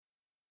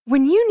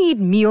When you need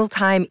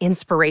mealtime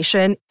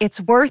inspiration,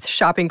 it's worth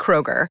shopping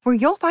Kroger, where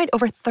you'll find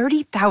over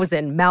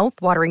 30,000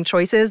 mouth-watering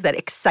choices that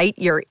excite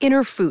your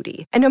inner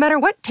foodie. And no matter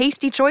what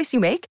tasty choice you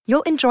make,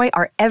 you'll enjoy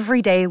our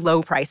everyday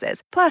low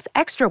prices, plus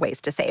extra ways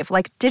to save,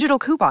 like digital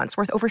coupons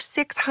worth over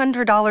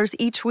 $600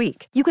 each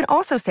week. You can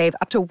also save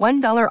up to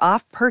 $1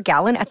 off per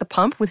gallon at the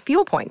pump with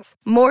fuel points.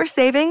 More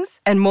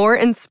savings and more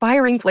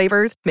inspiring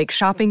flavors make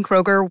shopping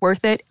Kroger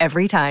worth it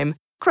every time.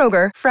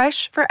 Kroger,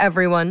 fresh for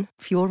everyone.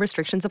 Fuel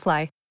restrictions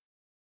apply.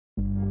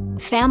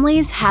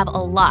 Families have a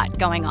lot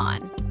going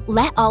on.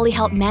 Let Ollie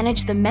help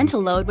manage the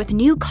mental load with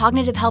new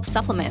cognitive help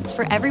supplements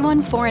for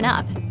everyone 4 and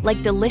up,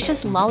 like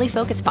delicious Lolly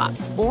Focus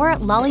Pops or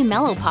Lolly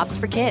Mellow Pops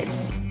for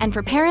kids. And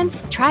for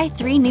parents, try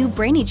 3 new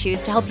Brainy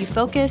Chews to help you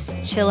focus,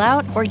 chill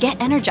out, or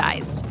get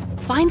energized.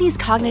 Find these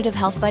cognitive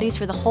health buddies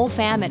for the whole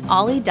fam at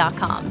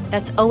ollie.com.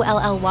 That's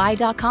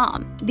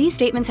OLLY.com. These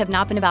statements have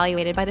not been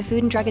evaluated by the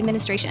Food and Drug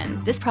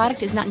Administration. This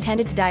product is not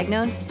intended to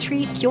diagnose,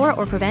 treat, cure,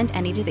 or prevent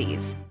any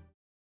disease.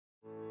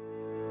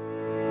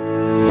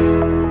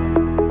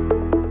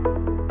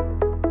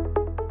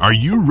 Are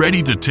you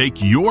ready to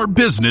take your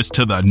business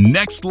to the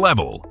next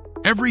level?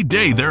 Every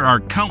day there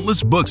are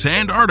countless books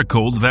and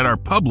articles that are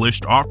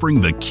published offering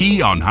the key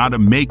on how to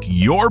make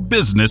your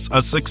business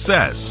a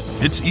success.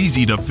 It's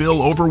easy to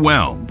feel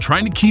overwhelmed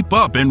trying to keep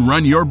up and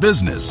run your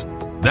business.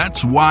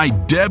 That's why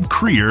Deb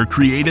Creer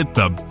created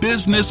the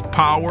Business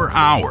Power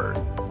Hour.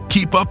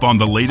 Keep up on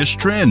the latest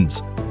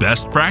trends,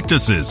 best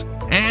practices,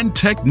 and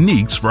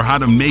techniques for how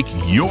to make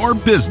your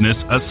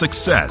business a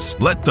success.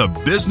 Let the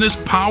Business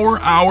Power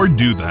Hour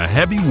do the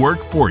heavy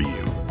work for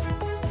you.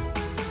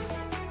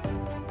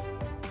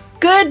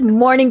 Good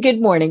morning. Good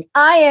morning.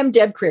 I am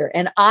Deb Creer,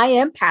 and I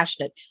am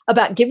passionate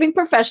about giving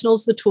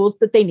professionals the tools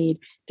that they need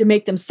to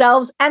make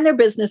themselves and their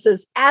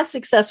businesses as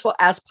successful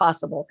as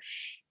possible.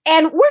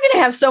 And we're going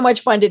to have so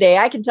much fun today.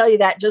 I can tell you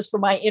that just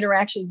from my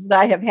interactions that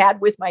I have had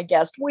with my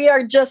guest. We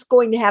are just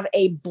going to have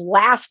a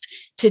blast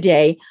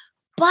today,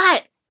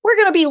 but we're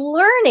going to be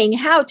learning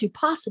how to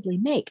possibly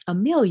make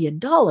 $1 million.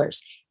 And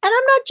I'm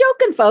not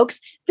joking,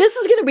 folks. This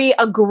is going to be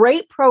a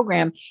great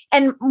program.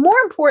 And more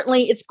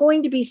importantly, it's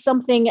going to be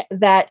something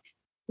that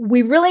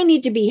we really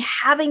need to be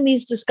having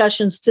these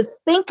discussions to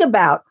think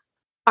about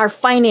our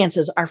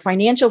finances, our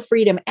financial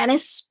freedom, and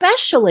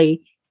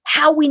especially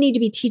how we need to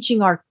be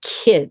teaching our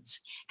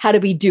kids how to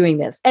be doing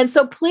this. And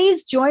so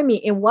please join me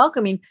in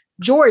welcoming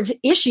George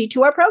Ishee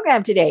to our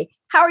program today.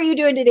 How are you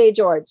doing today,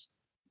 George?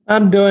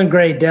 I'm doing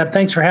great, Deb.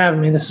 Thanks for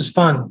having me. This is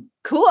fun.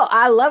 Cool.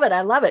 I love it.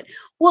 I love it.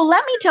 Well,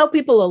 let me tell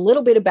people a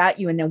little bit about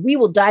you, and then we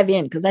will dive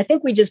in because I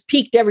think we just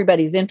piqued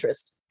everybody's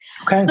interest.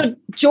 Okay. So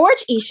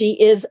George Ishee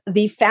is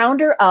the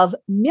founder of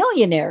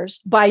Millionaires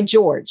by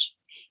George.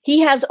 He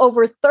has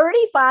over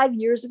 35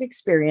 years of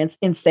experience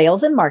in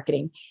sales and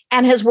marketing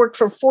and has worked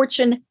for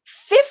Fortune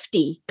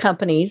 50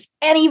 companies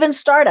and even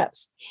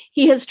startups.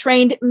 He has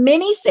trained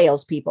many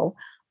salespeople,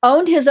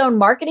 owned his own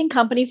marketing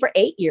company for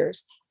 8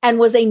 years, and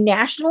was a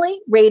nationally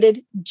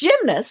rated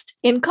gymnast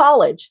in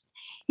college.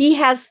 He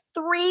has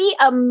 3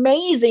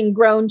 amazing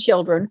grown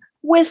children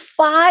with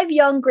 5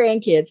 young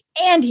grandkids,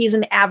 and he's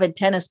an avid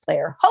tennis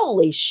player.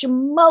 Holy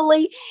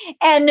schmoly.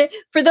 And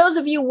for those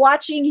of you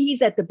watching,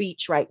 he's at the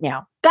beach right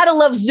now. Gotta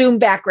love Zoom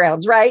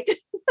backgrounds, right?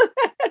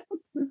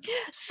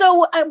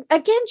 So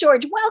again,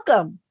 George,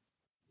 welcome.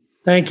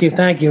 Thank you.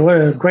 Thank you.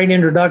 What a great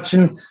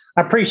introduction.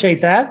 I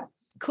appreciate that.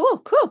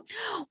 Cool.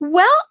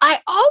 Well, I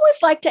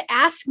always like to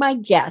ask my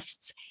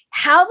guests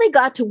how they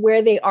got to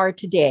where they are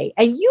today.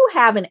 And you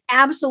have an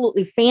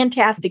absolutely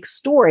fantastic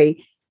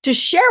story to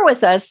share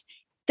with us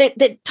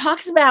that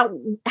talks about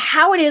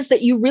how it is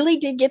that you really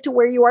did get to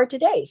where you are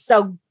today.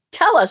 So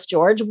tell us,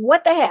 George,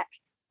 what the heck?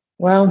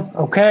 Well,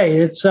 okay.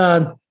 It's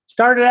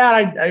started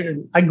out,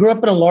 I grew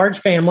up in a large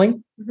family.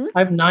 Mm-hmm. I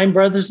have 9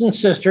 brothers and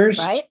sisters.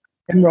 Right.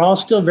 And we're all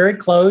still very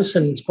close,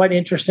 and it's quite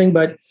interesting.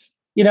 But,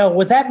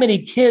 with that many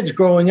kids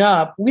growing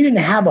up, we didn't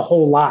have a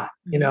whole lot.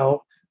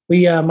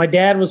 My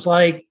dad was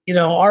like,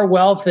 our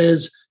wealth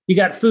is you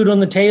got food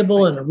on the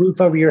table and a roof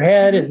over your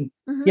head. And,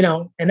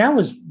 and that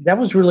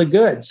was really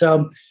good.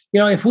 So,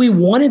 if we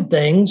wanted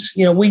things,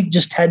 we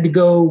just had to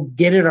go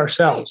get it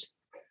ourselves.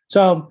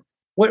 So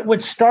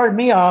what started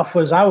me off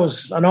was I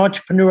was an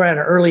entrepreneur at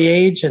an early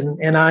age,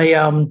 and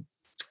I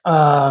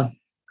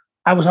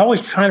was always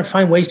trying to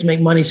find ways to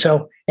make money.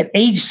 So at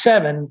age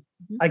 7,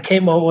 I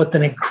came up with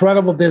an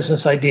incredible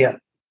business idea.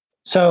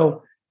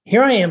 So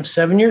here I am,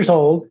 7 years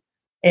old,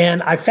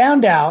 and I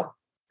found out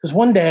because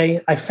one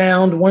day I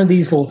found one of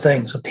these little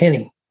things, a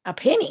penny. A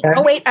penny. Okay?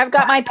 Oh, wait, I've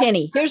got my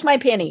penny. Here's my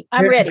penny.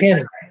 I'm ready.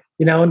 Penny.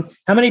 And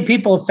how many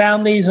people have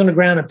found these on the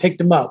ground and picked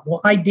them up? Well,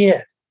 I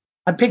did.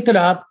 I picked it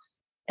up.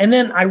 And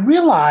then I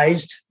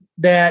realized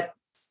that,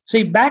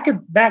 see, back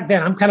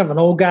then, I'm kind of an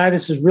old guy.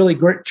 This is really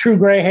true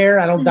gray hair.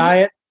 I don't dye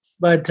it.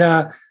 But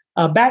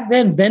back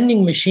then,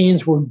 vending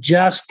machines were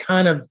just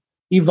kind of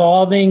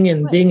evolving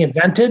and being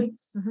invented.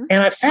 Mm-hmm.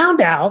 And I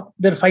found out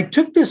that if I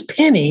took this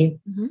penny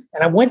and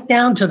I went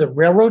down to the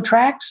railroad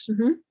tracks,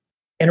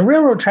 and the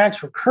railroad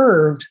tracks were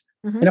curved,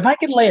 and if I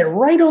could lay it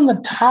right on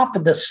the top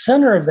of the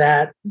center of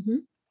that,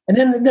 And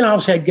then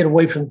obviously I'd get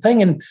away from the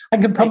thing and I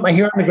could put my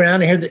ear on the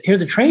ground and hear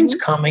the train's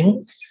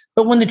coming.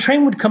 But when the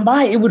train would come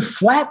by, it would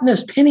flatten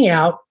this penny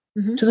out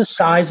to the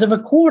size of a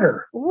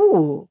quarter.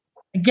 Ooh.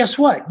 And guess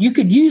what? You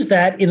could use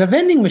that in a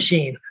vending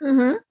machine.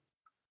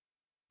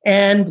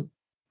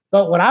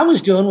 But what I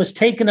was doing was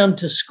taking them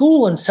to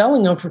school and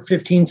selling them for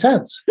 15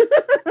 cents.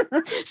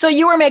 So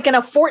you were making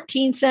a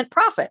 14-cent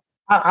profit.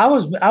 I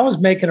was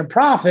making a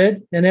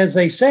profit. And as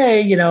they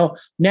say, now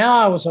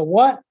I was a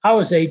what? I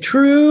was a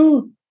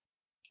true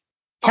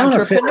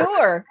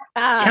entrepreneur.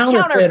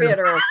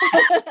 Counterfeiter.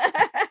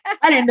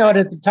 I didn't know it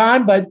at the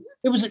time, but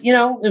it was, it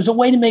was a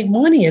way to make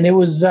money. And it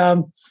was, I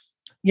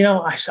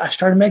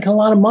started making a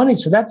lot of money.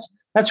 So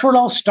that's where it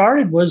all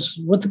started, was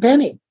with the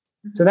penny.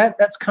 So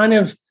that's kind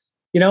of,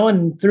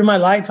 and through my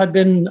life, I've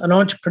been an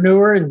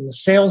entrepreneur and a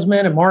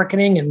salesman and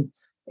marketing.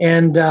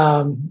 And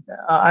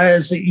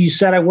as you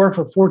said, I worked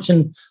for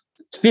Fortune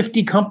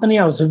 50 company.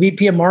 I was a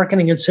VP of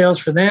marketing and sales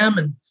for them,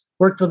 and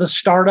worked with a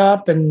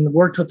startup and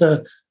worked with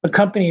a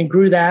company and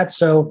grew that.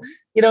 So,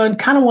 and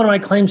kind of one of my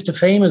claims to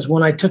fame is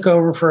when I took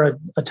over for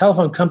a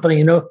telephone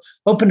company,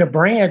 opened a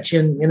branch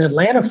in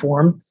Atlanta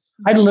for them.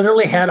 I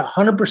literally had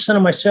 100%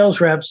 of my sales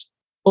reps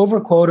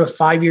over quota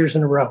 5 years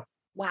in a row.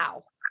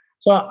 Wow.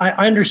 So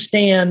I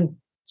understand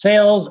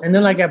sales. And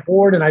then I got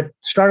bored and I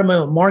started my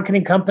own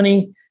marketing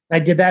company. I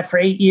did that for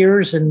 8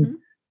 years. And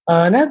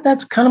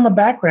that's kind of my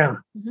background.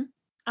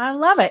 I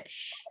love it.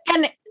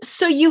 And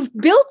so you've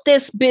built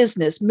this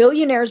business,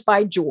 Millionaires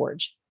by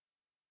George,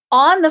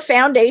 on the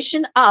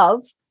foundation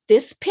of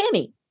this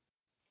penny.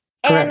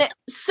 Correct. And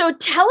so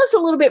tell us a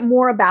little bit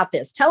more about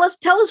this. Tell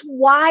us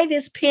why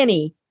this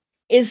penny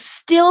is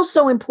still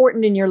so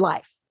important in your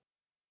life.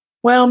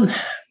 Well,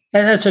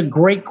 that's a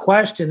great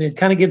question.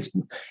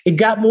 It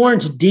got more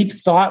into deep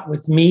thought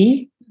with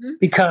me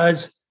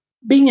because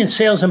being in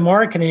sales and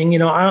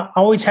marketing, I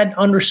always had to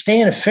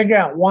understand and figure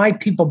out why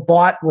people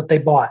bought what they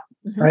bought,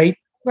 right?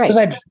 Right. Because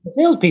I had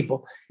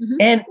salespeople.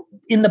 And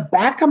in the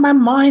back of my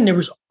mind, there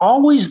was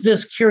always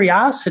this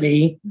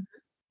curiosity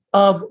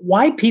of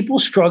why people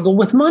struggle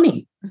with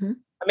money. I mean,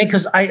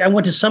 because I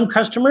went to some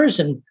customers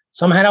and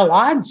some had a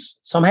lot,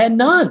 some had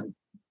none,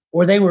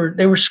 or they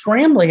were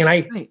scrambling.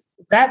 And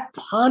that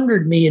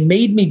pondered me and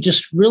made me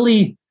just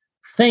really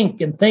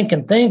think. And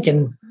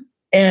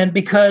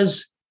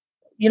because,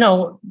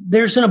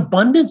 there's an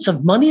abundance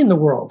of money in the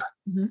world.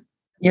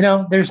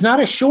 There's not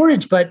a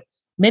shortage, but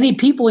many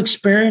people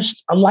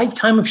experienced a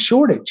lifetime of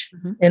shortage.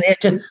 And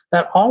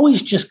that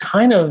always just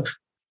kind of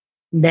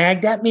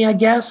nagged at me, I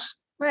guess.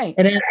 Right.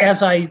 And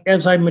as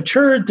I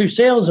matured through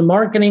sales and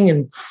marketing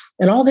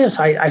and all this,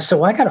 I said,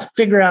 well, I got to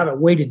figure out a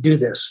way to do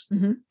this.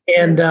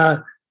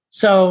 And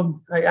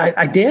so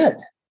I did.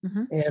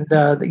 And,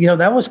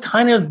 that was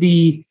kind of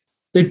the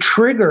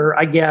trigger,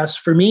 I guess,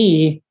 for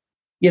me,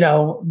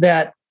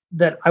 that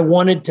I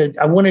wanted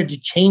to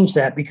change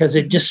that, because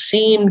it just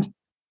seemed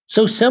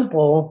so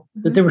simple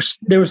that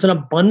there was an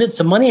abundance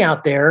of money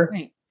out there.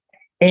 Right.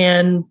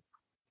 And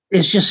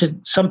it's just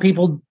that some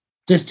people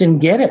just didn't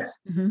get it,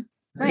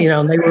 Right.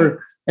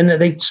 And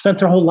they spent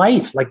their whole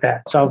life like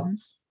that. So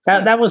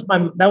that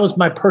was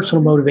my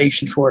personal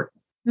motivation for it.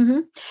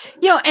 And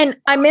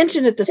I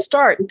mentioned at the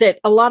start that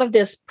a lot of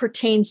this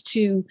pertains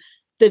to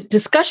the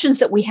discussions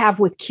that we have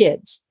with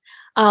kids.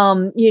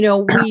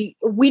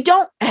 We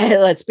don't,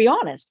 let's be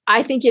honest,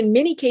 I think in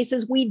many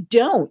cases, we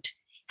don't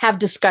have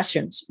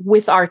discussions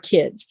with our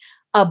kids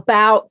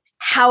about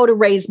how to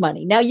raise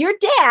money. Now, your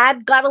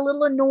dad got a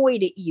little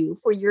annoyed at you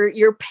for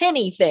your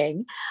penny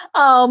thing,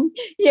 but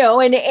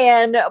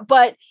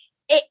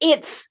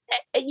it's,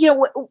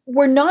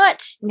 we're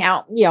not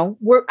now,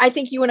 I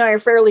think you and I are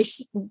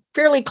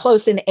fairly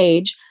close in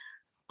age.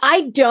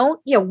 I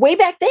don't, way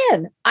back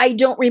then, I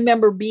don't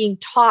remember being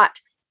taught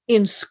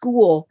in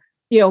school,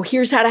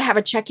 here's how to have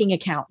a checking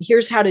account.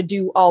 Here's how to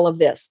do all of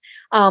this.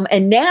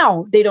 And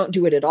now they don't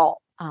do it at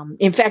all.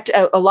 In fact,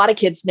 a lot of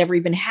kids never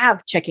even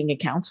have checking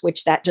accounts,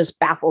 which that just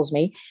baffles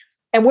me.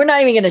 And we're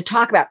not even going to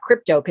talk about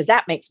crypto because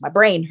that makes my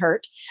brain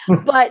hurt.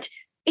 But,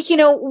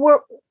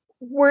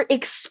 we're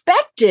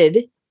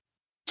expected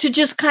to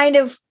just kind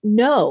of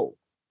know,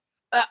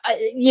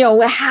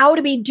 how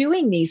to be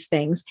doing these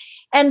things.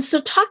 And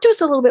so talk to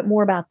us a little bit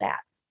more about that.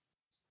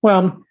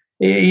 Well,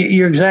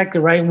 you're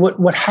exactly right.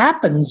 What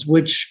happens,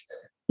 which,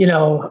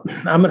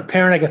 I'm a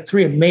parent, I got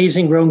 3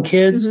 amazing grown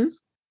kids.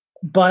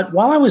 But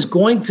while I was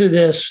going through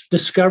this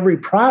discovery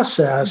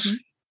process,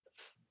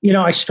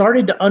 I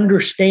started to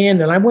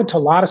understand, and I went to a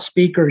lot of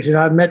speakers.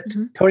 I've met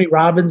Tony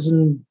Robbins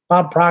and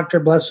Bob Proctor,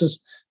 bless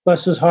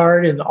his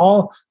heart, and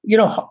all,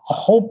 a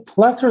whole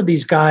plethora of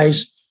these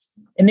guys.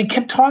 And they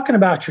kept talking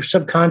about your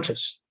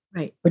subconscious,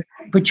 right?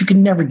 But you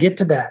can never get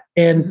to that.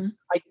 And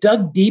I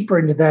dug deeper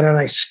into that, and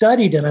I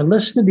studied and I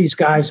listened to these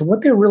guys and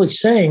what they're really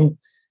saying.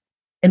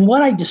 And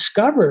what I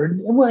discovered,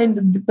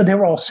 but they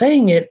were all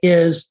saying it,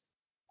 is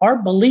our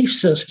belief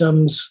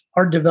systems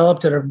are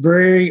developed at a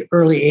very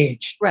early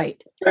age.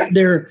 Right.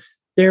 They're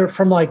they're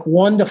from like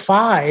 1 to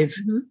 5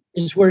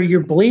 is where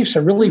your beliefs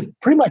are really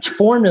pretty much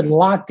formed and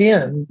locked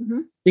in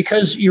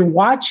because you're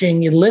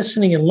watching and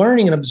listening and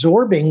learning and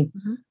absorbing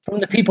from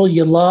the people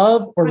you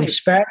love or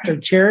respect or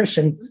cherish.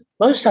 And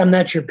most of the time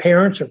that's your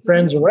parents or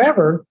friends or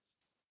whatever.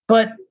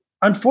 But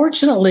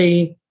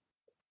unfortunately,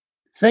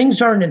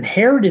 things aren't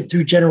inherited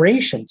through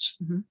generations.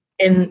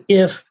 And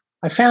if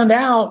I found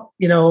out,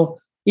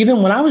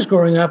 even when I was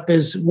growing up,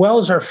 as well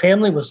as our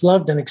family was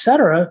loved and et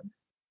cetera,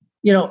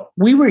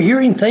 we were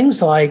hearing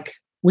things like,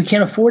 we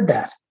can't afford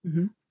that.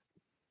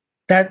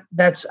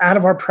 That's out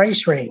of our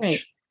price range.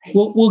 Right.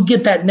 We'll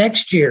get that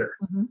next year.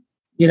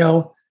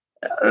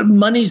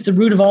 Money's the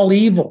root of all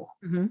evil.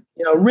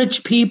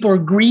 Rich people are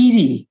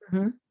greedy.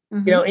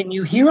 And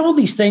you hear all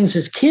these things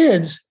as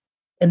kids,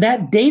 and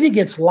that data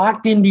gets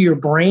locked into your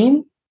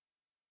brain.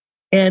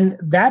 And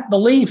that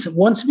belief,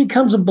 once it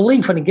becomes a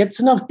belief, and it gets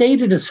enough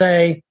data to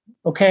say,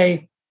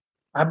 okay,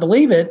 I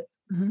believe it,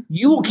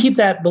 you will keep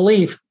that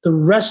belief the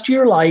rest of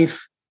your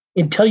life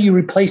until you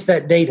replace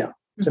that data.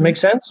 Does that make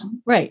sense?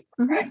 Right.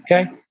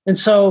 Okay. And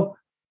so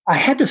I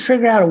had to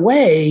figure out a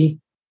way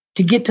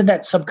to get to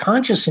that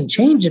subconscious and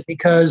change it,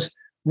 because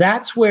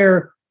that's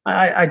where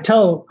I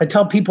tell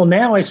people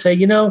now, I say,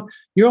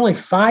 you're only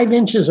 5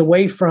 inches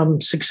away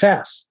from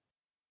success.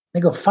 They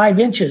go, 5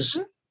 inches.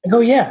 I go,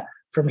 yeah,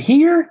 from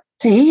here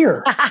to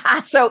here.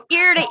 So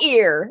ear to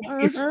ear.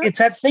 It's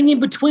that thing in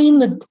between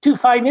the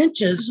 5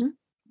 inches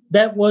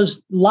that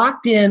was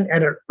locked in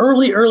at an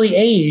early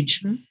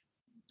age,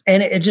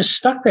 and it just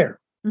stuck there,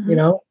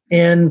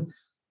 and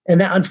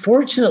that,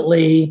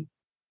 unfortunately,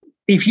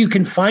 if you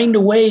can find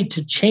a way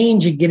to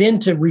change and get in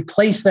to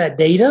replace that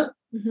data,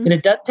 and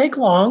it doesn't take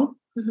long.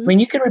 I mean,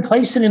 you can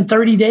replace it in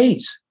 30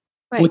 days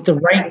with the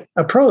right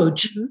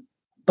approach.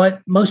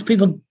 But most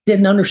people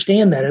didn't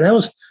understand that. And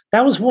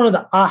that was one of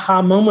the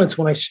aha moments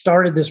when I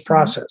started this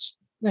process.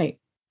 Right.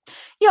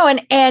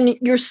 And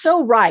you're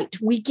so right.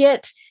 We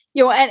get,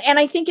 and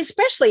I think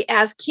especially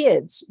as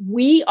kids,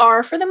 we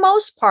are, for the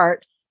most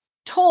part,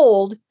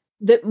 told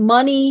that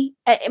money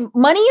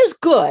is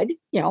good.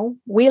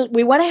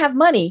 We want to have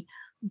money,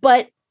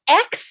 but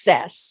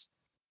excess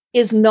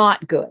is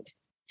not good.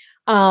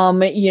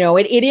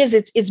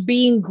 It's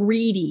being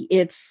greedy.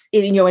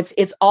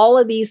 It's all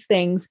of these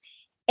things.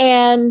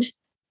 And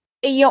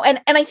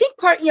I think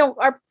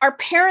our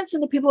parents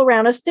and the people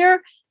around us,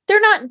 they're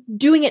not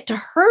doing it to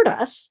hurt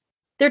us.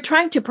 They're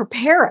trying to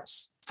prepare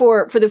us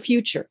for the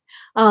future.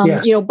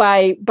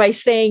 By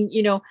saying,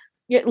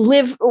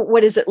 live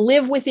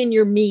within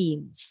your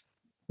means.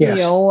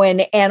 Yes.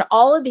 And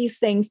all of these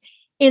things,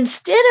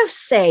 instead of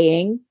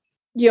saying,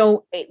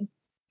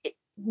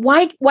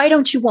 why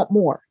don't you want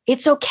more?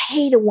 It's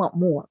okay to want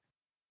more.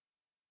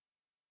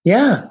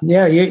 Yeah,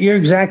 you're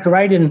exactly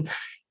right.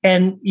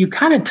 And you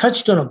kind of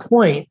touched on a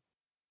point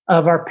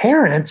of our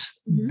parents.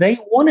 They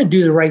want to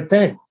do the right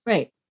thing.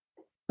 Right.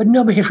 But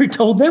nobody ever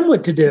told them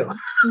what to do.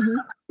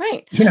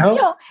 Right.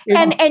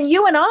 And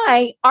you and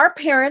I, our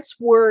parents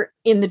were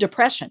in the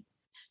Depression.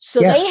 So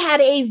they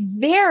had a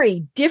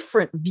very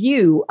different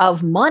view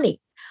of money.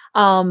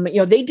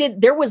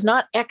 There was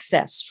not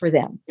excess for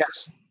them.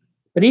 Yes.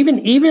 But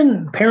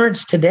even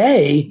parents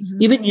today,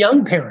 even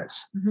young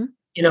parents,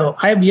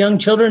 I have young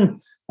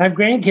children, I have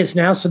grandkids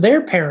now, so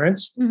they're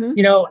parents,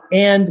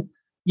 and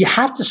you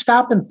have to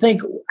stop and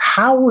think,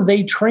 how were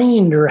they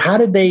trained, or how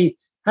did they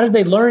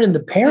learn? And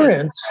the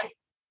parents,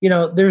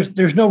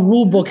 there's no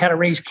rule book how to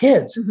raise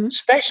kids,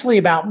 especially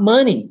about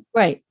money.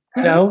 Right.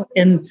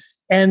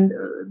 And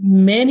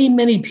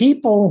many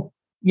people,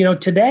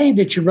 today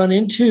that you run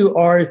into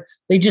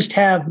they just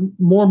have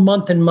more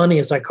month and money,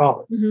 as I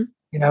call it.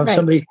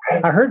 Somebody,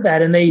 I heard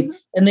that, and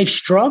they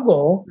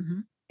struggle.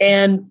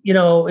 And,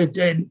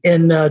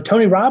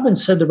 Tony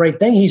Robbins said the right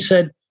thing. He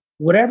said,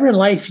 whatever in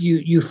life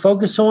you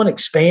focus on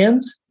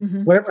expands,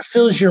 whatever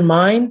fills your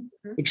mind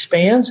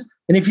expands.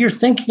 And if you're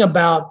thinking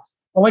about,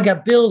 oh, I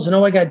got bills, and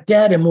oh, I got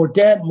debt and more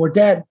debt and more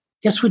debt,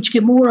 guess what you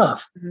get more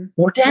of?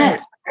 More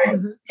debt.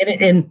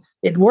 And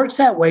it works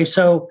that way.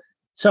 So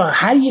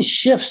how do you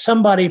shift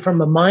somebody from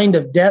a mind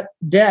of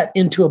debt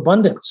into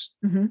abundance?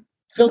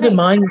 Fill their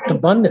mind with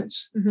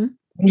abundance.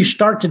 When you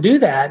start to do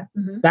that,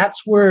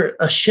 that's where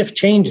a shift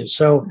changes.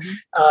 So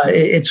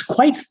it's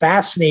quite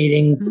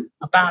fascinating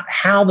about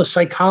how the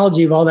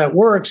psychology of all that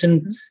works.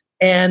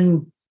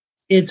 And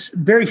it's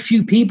very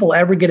few people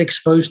ever get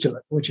exposed to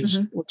it, which is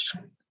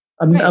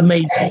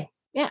amazing.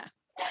 Yeah.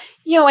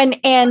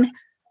 And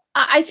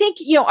I think,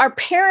 our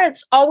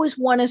parents always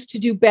want us to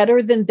do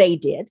better than they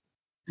did.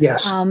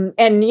 Yes. And,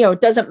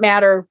 it doesn't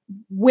matter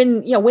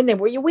when they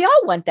were, we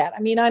all want that.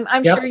 I mean,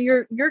 I'm sure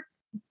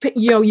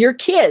your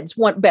kids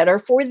want better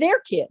for their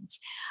kids.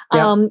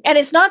 And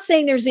it's not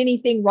saying there's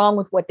anything wrong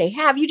with what they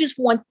have. You just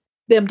want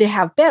them to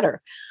have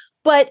better.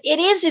 But it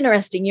is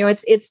interesting,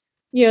 it's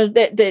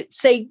that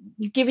say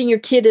you're giving your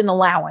kid an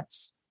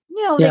allowance,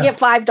 they get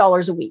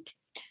 $5 a week.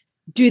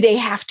 Do they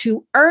have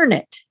to earn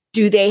it?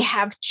 Do they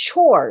have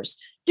chores?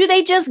 Do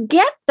they just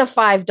get the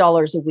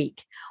 $5 a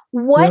week?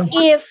 What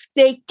if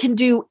they can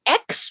do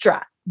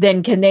extra?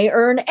 Then can they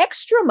earn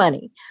extra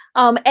money?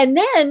 And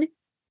then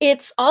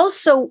it's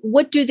also,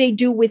 what do they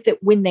do with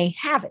it when they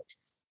have it?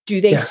 Do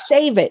they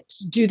save it?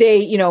 Do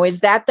they,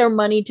 is that their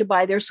money to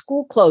buy their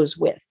school clothes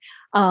with?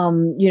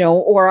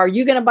 Or are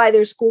you going to buy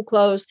their school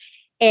clothes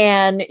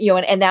and,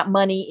 and that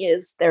money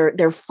is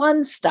their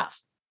fun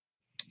stuff?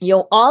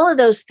 All of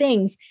those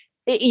things,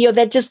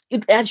 that just,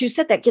 as you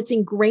said, that gets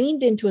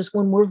ingrained into us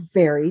when we're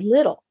very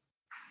little.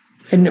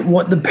 And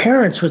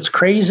what's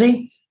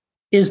crazy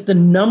is the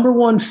number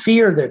one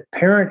fear that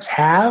parents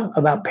have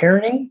about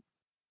parenting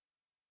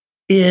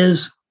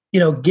is,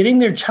 getting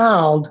their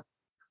child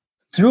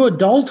through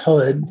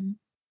adulthood,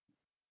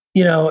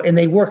 and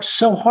they work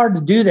so hard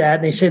to do that.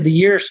 And they say the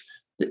years,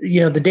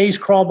 the days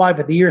crawl by,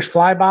 but the years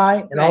fly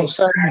by. And all of a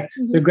sudden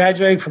they're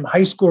graduating from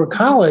high school or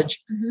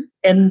college.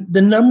 And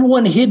the number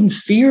one hidden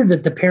fear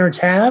that the parents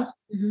have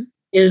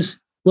is,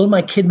 will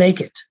my kid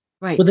make it?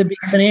 Right. Will they be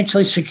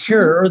financially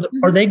secure? Or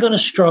are they going to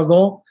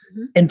struggle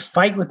and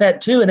fight with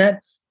that too? And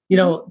that,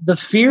 the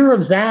fear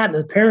of that, and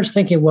the parents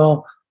thinking,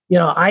 well,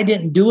 I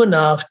didn't do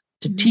enough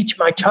to teach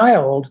my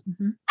child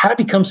how to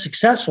become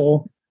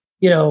successful,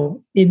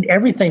 in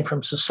everything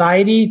from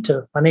society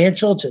to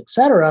financial to et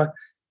cetera,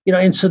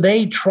 and so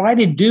they try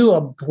to do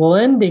a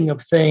blending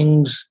of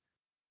things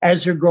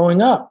as they're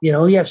growing up.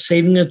 You have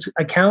savings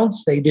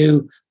accounts, they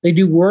do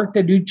work,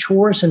 they do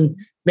chores, and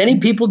many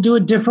people do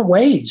it different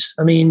ways.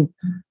 I mean,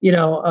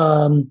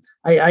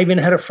 I even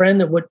had a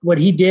friend that what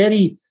he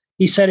did,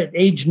 he said at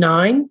age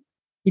 9,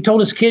 he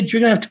told his kids, you're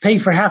going to have to pay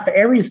for half of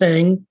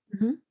everything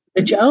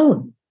that you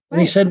own. And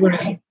he said when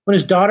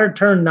his daughter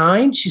turned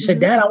 9, she said,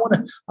 Dad,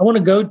 I want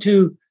to go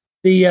to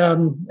the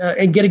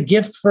and get a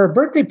gift for a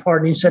birthday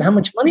party. And he said, how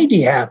much money do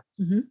you have?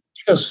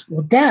 She goes,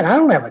 well, Dad, I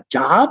don't have a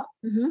job.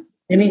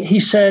 And he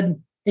said,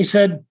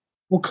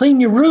 well, clean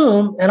your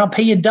room and I'll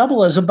pay you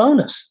double as a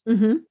bonus.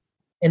 And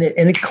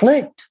it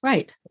clicked.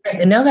 Right.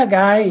 And now that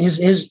guy,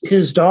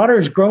 his daughter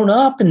has grown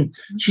up and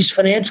she's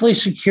financially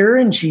secure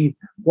and she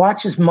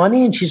watches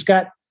money and she's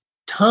got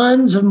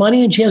tons of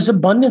money and she has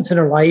abundance in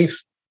her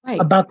life. Right.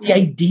 About the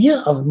idea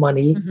of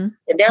money. And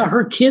now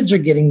her kids are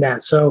getting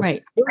that. So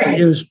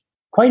it was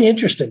quite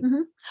interesting.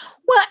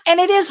 Well, and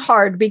it is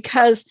hard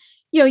because,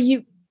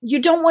 you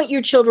don't want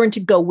your children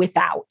to go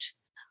without,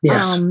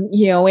 yes.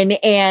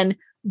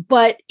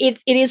 But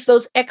it is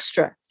those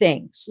extra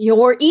things,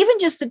 or even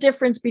just the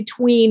difference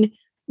between,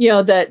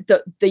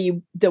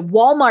 the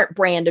Walmart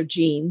brand of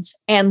jeans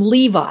and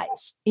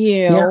Levi's,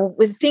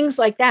 with things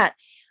like that.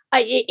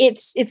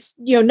 It's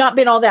not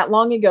been all that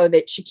long ago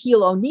that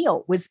Shaquille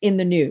O'Neal was in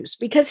the news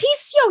because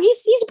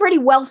he's a pretty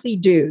wealthy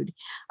dude,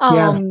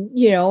 and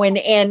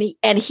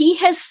he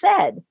has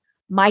said,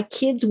 my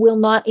kids will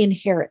not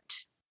inherit.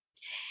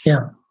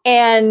 Yeah.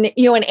 And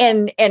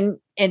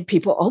and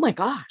people, oh my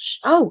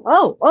gosh,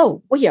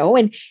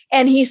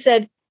 and he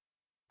said,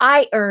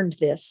 I earned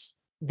this,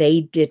 they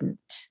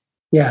didn't.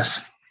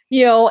 Yes.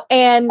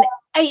 And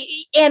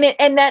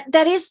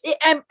that is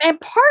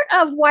and part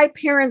of why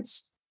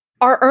parents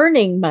are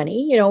earning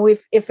money,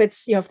 if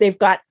it's, if they've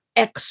got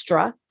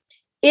extra,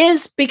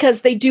 is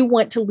because they do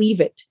want to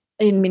leave it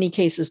in many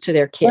cases to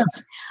their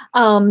kids.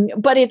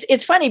 But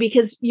it's funny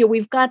because,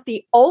 we've got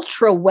the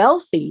ultra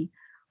wealthy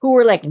who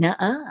are like,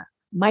 nah,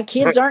 my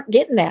kids aren't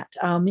getting that.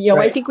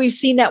 I think we've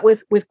seen that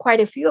with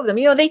quite a few of them.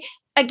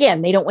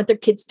 They don't want their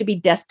kids to be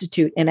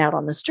destitute and out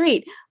on the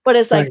street, but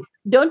it's like,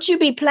 don't you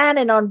be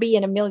planning on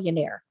being a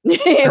millionaire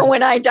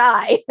when I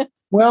die.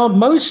 Well,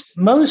 most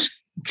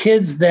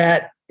kids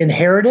that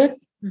inherit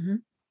it,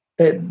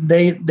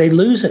 they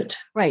lose it,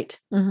 right?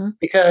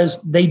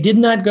 Because they did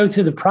not go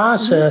through the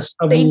process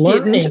of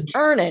learning. Didn't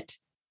earn it.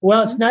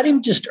 Well, it's not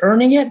even just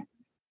earning it.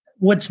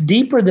 What's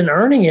deeper than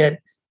earning it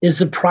is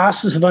the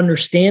process of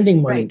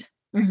understanding money.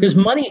 Because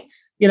money,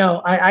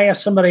 I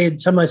asked somebody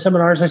at some of my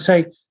seminars, I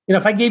say,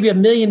 if I gave you $1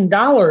 million,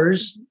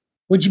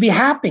 would you be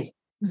happy?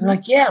 They're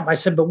like, yeah. I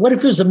said, but what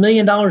if it was $1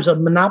 million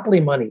of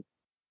monopoly money?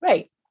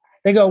 Right.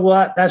 They go,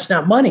 well, that's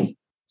not money.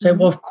 I say,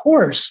 well, of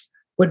course.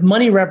 What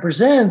money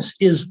represents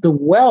is the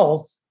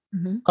wealth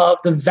of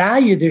the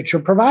value that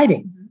you're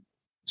providing.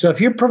 So if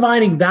you're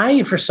providing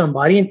value for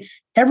somebody, and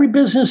every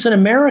business in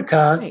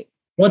America,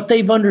 what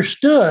they've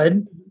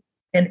understood,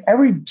 and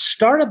every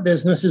startup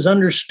business has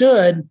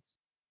understood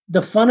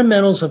the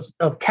fundamentals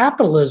of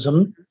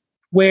capitalism,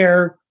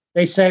 where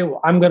they say, well,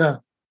 I'm going to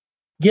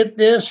get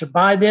this or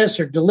buy this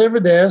or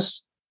deliver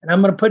this, and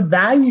I'm going to put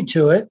value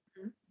to it,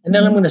 and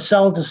then I'm going to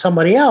sell it to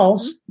somebody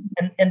else.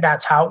 And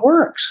that's how it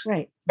works.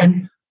 Right.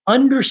 And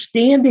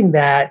understanding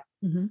that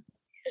is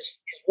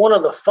one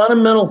of the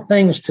fundamental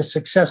things to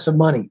success of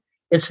money.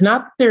 It's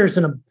not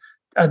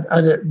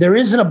that there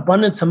is an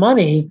abundance of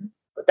money,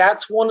 but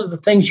that's one of the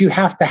things you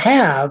have to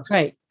have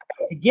to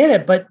get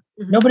it. But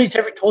nobody's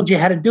ever told you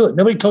how to do it.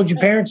 Nobody told your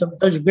parents, nobody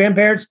told your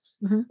grandparents.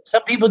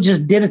 Some people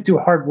just did it through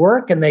hard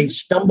work and they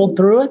stumbled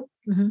through it,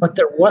 but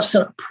there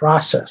wasn't a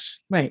process.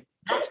 Right.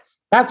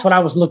 That's what I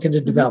was looking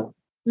to develop.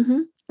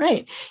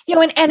 Right.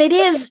 And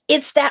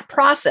it's that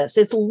process,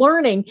 it's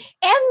learning.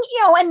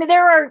 And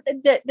there are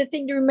the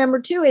thing to remember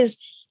too is,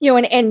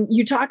 and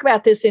you talk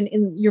about this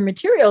in your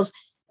materials,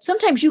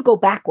 sometimes you go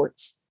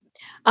backwards.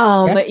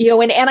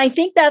 Yeah. And I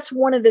think that's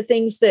one of the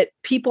things that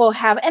people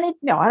have, and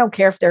I don't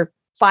care if they're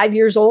 5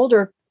 years old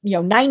or,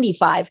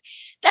 95,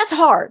 that's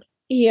hard,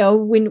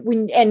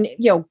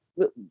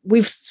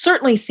 we've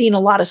certainly seen a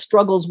lot of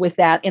struggles with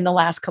that in the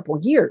last couple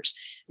of years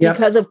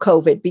because of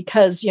COVID,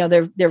 because,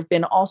 there've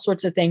been all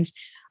sorts of things.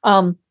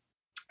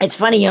 It's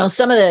funny,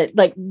 some of the,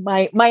 like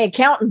my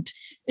accountant,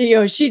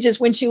 she just,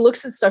 when she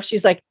looks at stuff,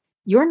 she's like,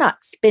 you're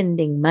not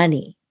spending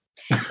money.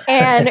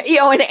 And,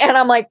 and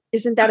I'm like,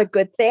 isn't that a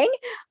good thing?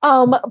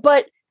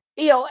 But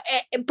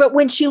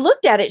when she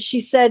looked at it, she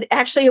said,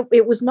 actually,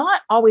 it was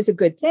not always a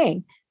good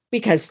thing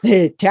because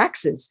the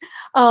taxes.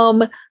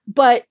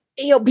 But,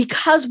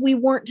 because we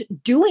weren't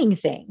doing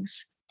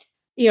things,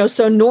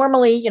 so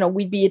normally,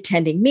 we'd be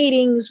attending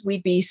meetings,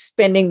 we'd be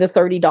spending the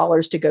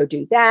 $30 to go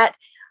do that.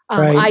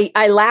 Right.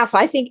 I laugh.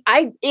 I think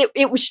I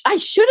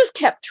should have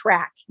kept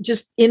track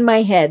just in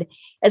my head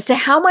as to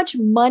how much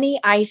money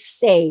I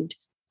saved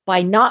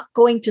by not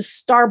going to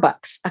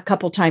Starbucks a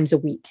couple times a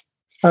week.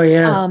 Oh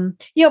yeah.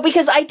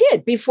 Because I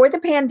did before the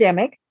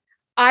pandemic,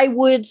 I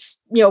would,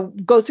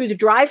 go through the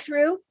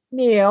drive-through,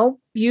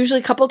 usually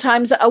a couple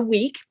times a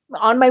week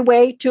on my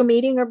way to a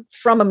meeting or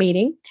from a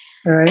meeting.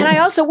 Right. And I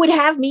also would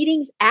have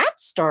meetings at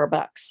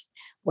Starbucks.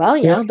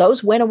 Well,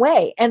 those went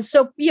away. And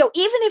so, even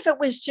if it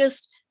was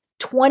just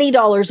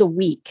 $20 a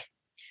week,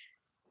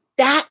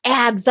 that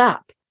adds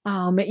up.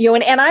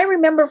 And I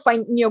remember,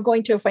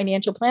 going to a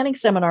financial planning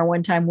seminar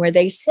one time where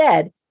they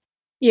said,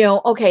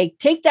 okay,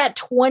 take that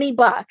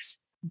 $20,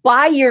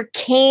 buy your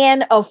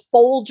can of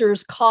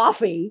Folgers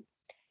coffee,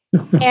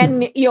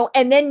 and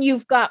and then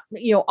you've got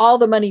all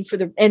the money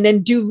and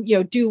then do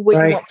what you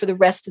want for the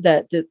rest of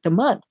the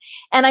month.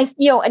 And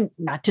and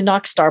not to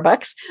knock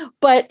Starbucks,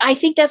 but I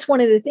think that's one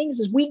of the things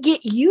is we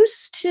get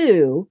used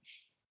to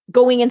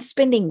going and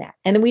spending that,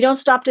 and then we don't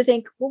stop to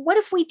think, well, what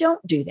if we don't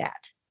do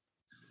that?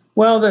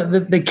 Well,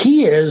 the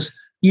key is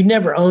you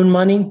never own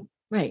money.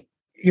 Right.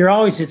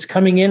 It's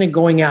coming in and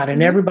going out,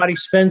 and everybody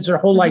spends their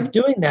whole life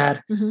doing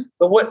that. Mm-hmm.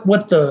 But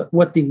what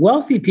the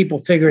wealthy people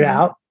figured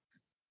out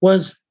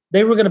was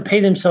they were going to pay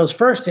themselves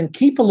first and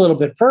keep a little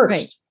bit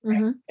first. Right.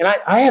 Mm-hmm. And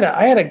I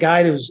had a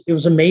guy that it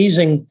was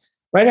amazing.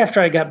 Right after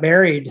I got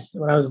married,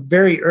 when I was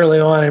very early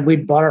on, and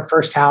we'd bought our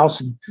first house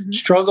and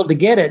struggled to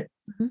get it.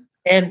 Mm-hmm.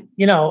 And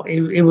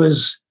it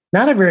was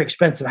not a very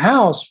expensive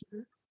house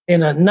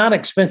in a not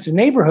expensive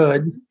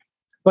neighborhood.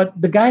 But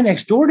the guy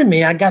next door to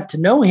me, I got to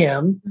know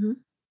him,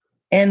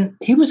 and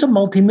he was a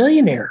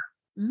multimillionaire.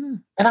 Mm-hmm.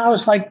 And I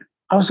was like,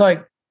 well,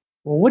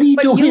 what are you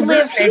doing in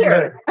this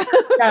neighborhood?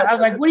 I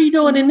was like, what are you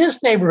doing in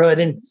this neighborhood?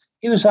 And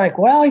he was like,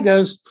 well, he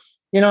goes,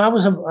 I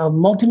was a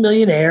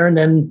multimillionaire, and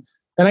then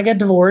I got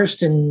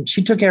divorced, and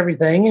she took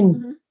everything.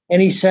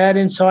 And he said,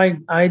 and so I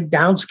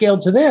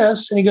downscaled to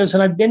this. And he goes,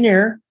 and I've been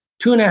here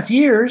 2.5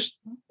 years.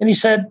 And he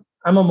said,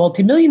 I'm a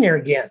multimillionaire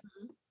again.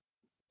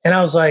 And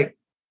I was like,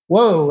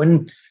 whoa.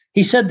 And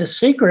he said the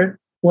secret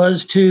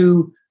was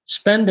to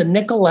spend a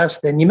nickel less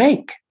than you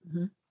make.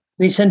 Mm-hmm.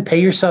 He said, pay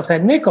yourself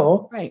that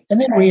nickel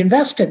and then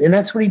reinvest it. And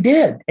that's what he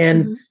did.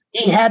 And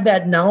he had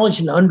that knowledge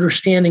and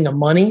understanding of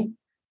money.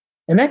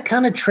 And that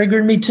kind of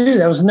triggered me too.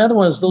 That was another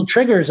one of those little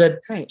triggers that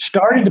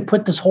started to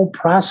put this whole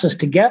process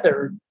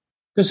together.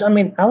 Because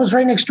I was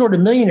right next door to a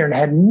millionaire and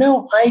had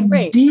no idea.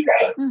 Right.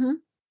 Mm-hmm.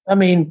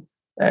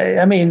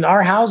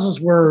 Our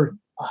houses were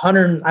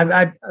 100.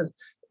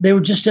 They were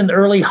just in the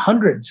early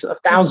hundreds of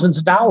thousands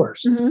of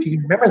dollars, if you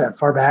can remember that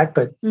far back.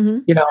 But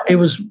it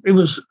was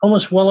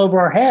almost well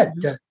over our head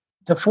to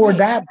afford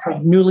that for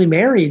newly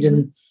married.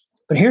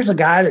 But here's a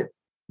guy that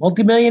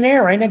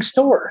multimillionaire right next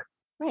door,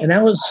 and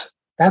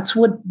that's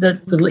what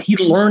he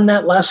learned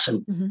that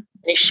lesson. And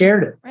he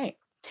shared it. Right.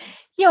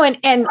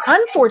 And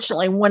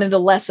unfortunately, one of the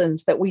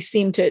lessons that we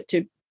seem to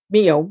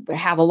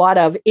have a lot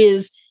of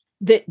is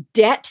that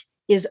debt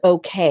is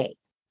okay.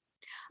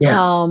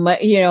 Yeah.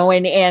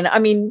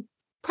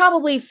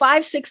 Probably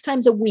 5-6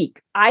 times a week,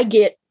 I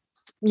get,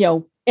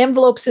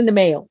 envelopes in the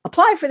mail.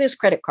 Apply for this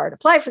credit card.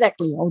 Apply for that.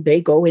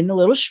 They go in the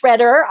little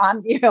shredder.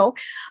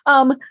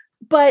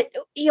 But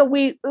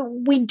we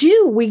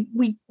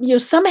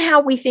somehow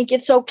we think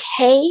it's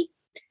okay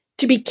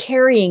to be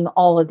carrying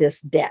all of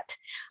this debt.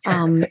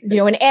 And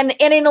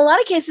in a lot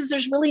of cases,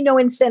 there's really no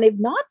incentive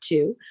not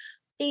to.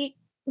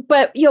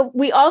 But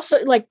we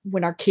also, like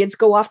when our kids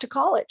go off to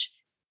college,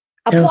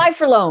 apply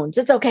for loans.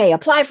 It's okay.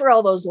 Apply for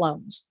all those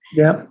loans.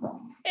 Yeah.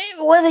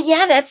 Well,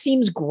 that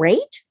seems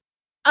great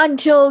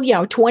until,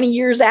 20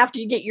 years after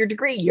you get your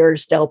degree, you're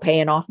still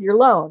paying off your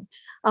loan.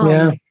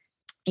 And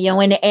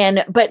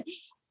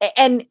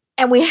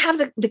we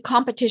have the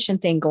competition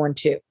thing going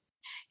too.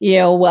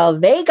 Well,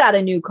 they got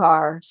a new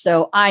car,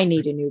 so I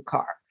need a new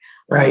car.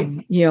 Right.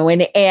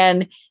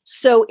 And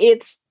so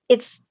it's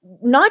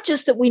not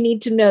just that we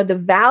need to know the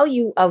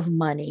value of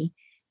money.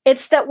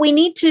 It's that we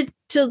need to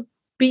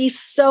be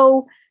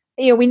so,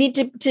 we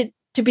need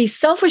to be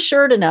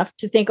self-assured enough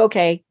to think,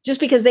 okay, just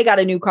because they got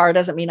a new car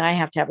doesn't mean I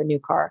have to have a new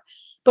car,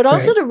 but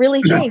also to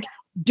really think,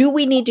 do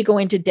we need to go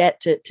into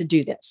debt to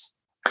do this?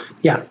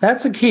 Yeah,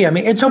 that's the key.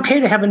 It's okay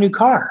to have a new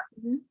car.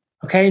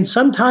 Okay. And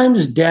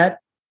sometimes debt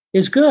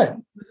is good.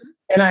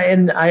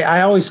 And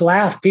I always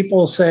laugh.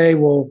 People say,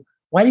 well,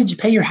 why did you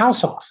pay your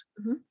house off?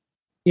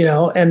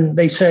 And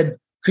they said,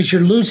 because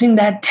you're losing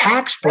that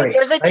tax break.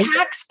 There's a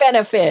tax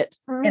benefit.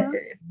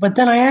 But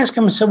then I asked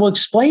them, I said, well,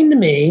 explain to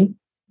me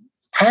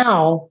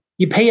how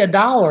you pay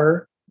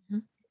 $1,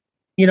 and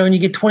you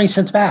get 20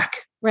 cents back.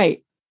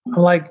 Right.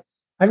 I'm like,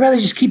 I'd rather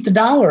just keep the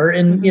dollar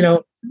and,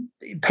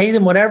 pay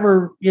them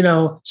whatever,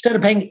 instead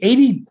of paying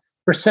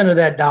 80% of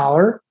that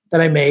dollar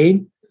that I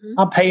made,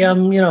 I'll pay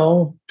them,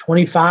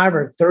 25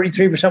 or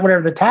 33%,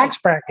 whatever the tax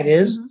bracket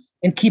is,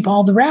 and keep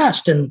all the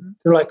rest. And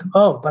they're like,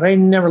 oh, but I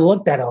never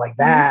looked at it like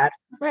that.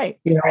 Right.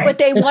 But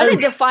they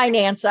wanted to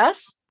finance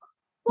us.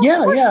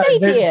 Well, of course they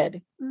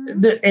did.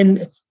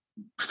 And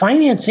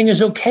financing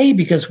is okay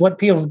because what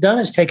people have done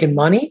is taken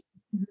money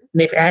and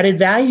they've added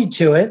value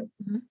to it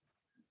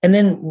and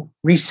then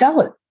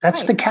resell it.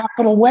 That's the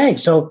capital way.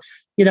 So,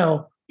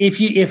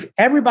 if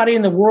everybody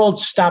in the world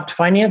stopped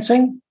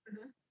financing,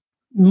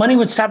 money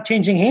would stop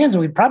changing hands,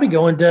 and we'd probably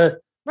go into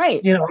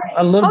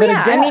a little bit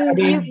of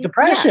debt,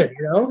 depression.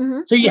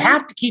 So you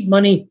have to keep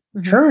money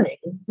churning.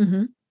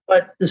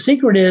 But the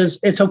secret is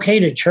it's okay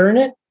to churn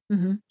it.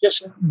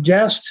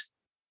 Just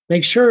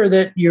make sure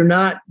that you're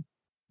not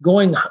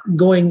going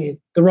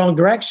the wrong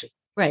direction.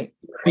 Right.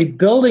 Be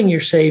building your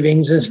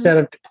savings instead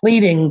of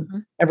depleting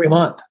every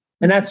month.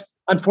 And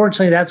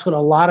unfortunately that's what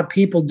a lot of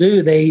people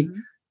do. They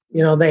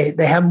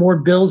have more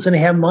bills than they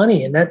have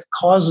money, and that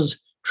causes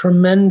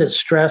tremendous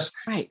stress.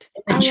 Right.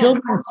 And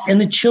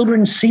the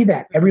children see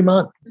that every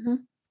month.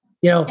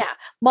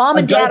 Mom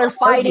and dad are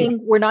fighting.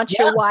 We're not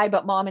sure why,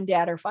 but mom and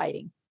dad are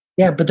fighting.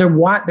 Yeah, but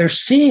they're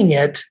seeing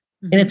it,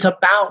 and it's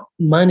about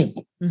money.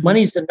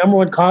 Money is the number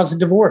one cause of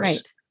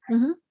divorce.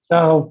 Right.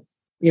 So,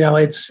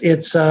 it's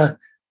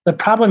the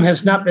problem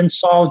has not been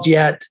solved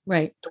yet,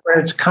 right? To where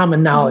it's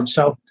common knowledge.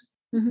 So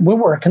we're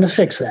working to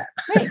fix that.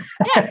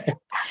 Right.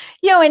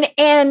 Yeah.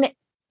 And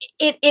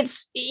it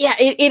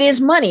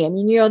is money. I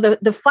mean,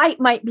 the fight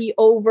might be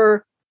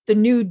over the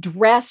new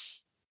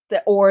dress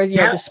or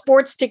the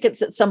sports tickets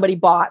that somebody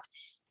bought.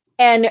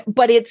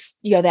 But it's,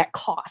 that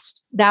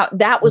cost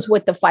that was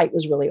what the fight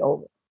was really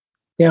over.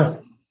 Yeah.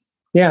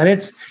 Yeah.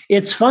 And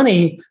it's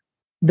funny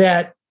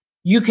that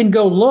you can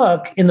go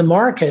look in the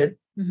market.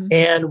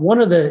 And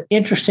one of the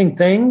interesting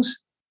things,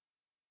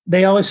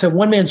 they always say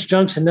one man's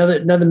junk's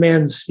another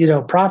man's,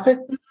 profit.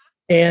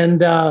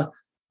 And,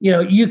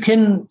 you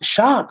can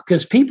shop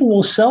because people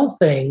will sell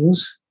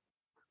things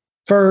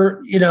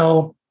for,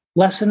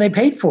 less than they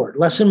paid for it,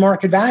 less than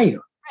market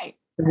value.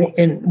 Right.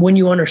 And when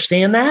you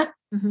understand that,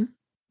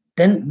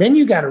 then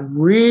you got a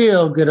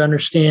real good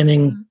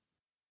understanding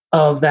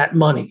of that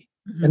money.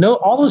 And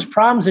all those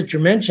problems that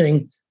you're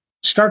mentioning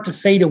start to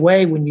fade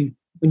away when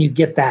you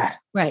get that.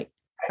 Right.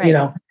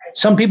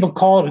 Some people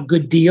call it a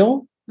good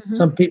deal.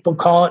 Some people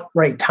call it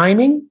right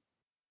timing.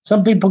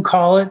 Some people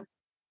call it,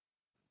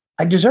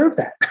 I deserve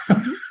that.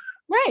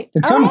 Right.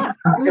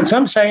 And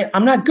some say,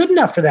 I'm not good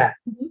enough for that.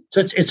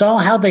 So it's all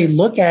how they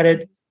look at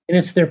it, and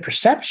it's their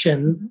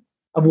perception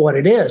of what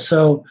it is.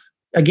 So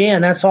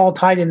again, that's all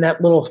tied in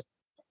that little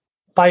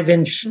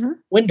 5-inch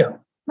window.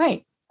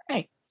 Right.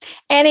 Right.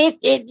 And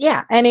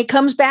it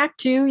comes back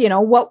to,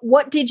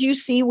 what did you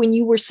see when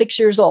you were 6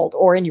 years old,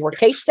 or in your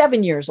case,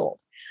 7 years old?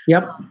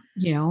 Yep.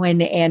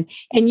 And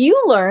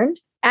you learned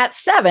at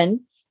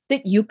 7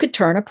 that you could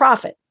turn a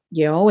profit,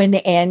 you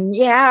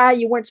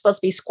weren't supposed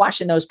to be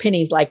squashing those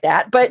pennies like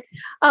that. But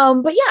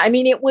yeah, I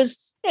mean,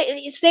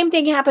 same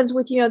thing happens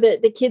with,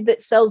 the kid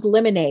that sells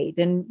lemonade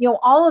and,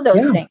 all of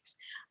those things.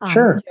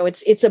 Sure.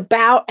 It's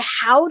about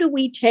how do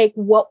we take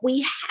what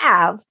we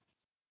have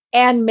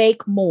and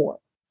make more?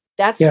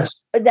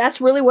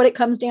 That's really what it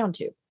comes down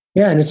to.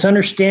 Yeah. And it's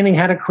understanding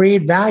how to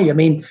create value. I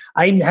mean,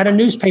 I had a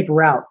newspaper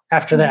route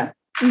after that.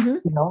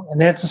 And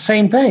that's the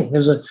same thing.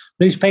 There's a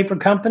newspaper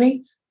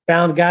company,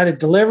 found a guy that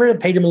delivered it,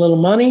 paid him a little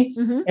money,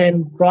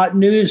 and brought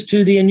news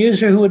to the end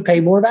user who would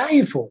pay more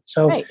value for it.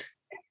 So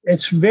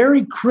it's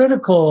very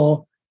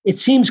critical. It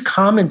seems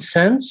common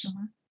sense,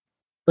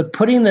 but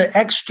putting the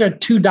extra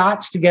 2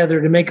 dots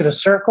together to make it a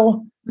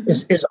circle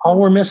is all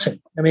we're missing.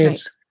 I mean,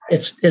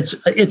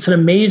 it's an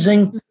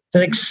amazing, it's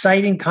an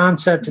exciting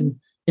concept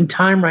in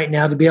time right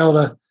now to be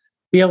able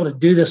to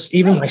do this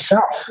even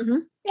myself.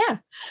 Yeah.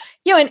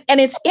 And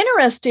it's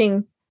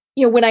interesting,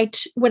 when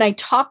I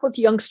talk with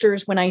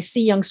youngsters, when I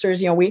see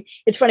youngsters,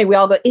 it's funny, we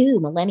all go, ooh,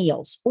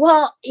 millennials.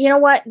 Well, you know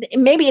what?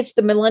 Maybe it's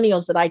the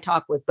millennials that I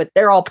talk with, but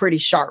they're all pretty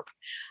sharp.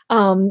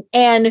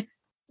 And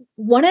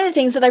one of the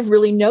things that I've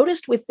really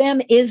noticed with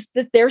them is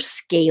that they're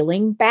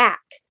scaling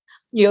back.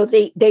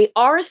 They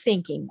are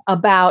thinking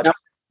about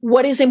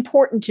what is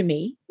important to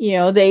me.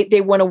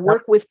 They want to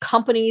work with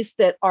companies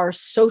that are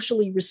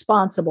socially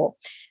responsible.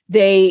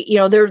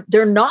 They're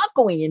not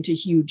going into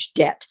huge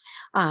debt.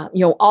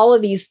 All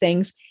of these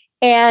things.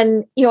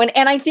 And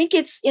I think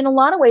it's, in a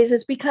lot of ways,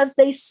 it's because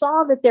they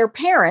saw that their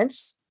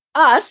parents,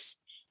 us,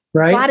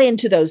 got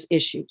into those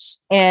issues.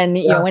 And,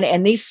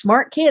 and these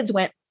smart kids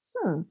went,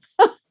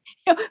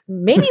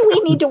 maybe we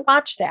need to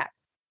watch that.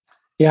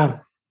 Yeah.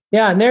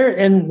 Yeah,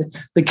 and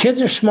the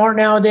kids are smart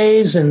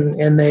nowadays,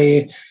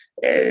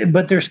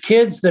 but there's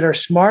kids that are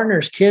smart, and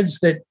there's kids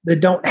that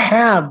don't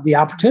have the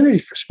opportunity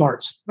for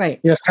smarts.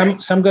 Right.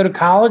 Some go to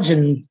college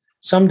and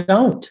some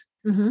don't.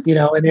 And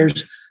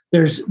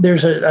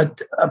there's a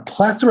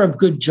plethora of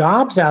good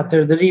jobs out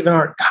there that even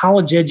aren't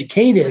college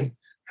educated. Right.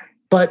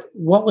 But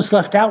what was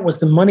left out was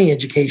the money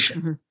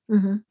education.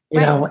 And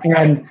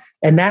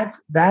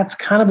that's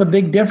kind of a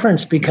big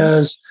difference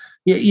because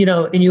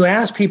and you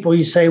ask people,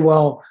 you say,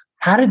 well,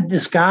 how did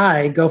this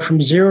guy go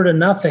from zero to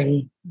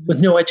nothing with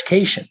no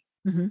education?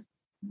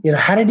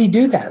 How did he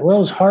do that? Well, it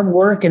was hard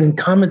work and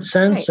common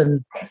sense,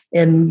 and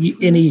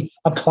he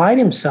applied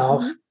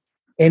himself,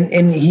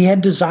 and he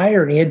had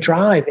desire, and he had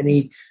drive, and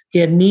he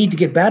had need to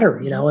get better.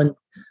 And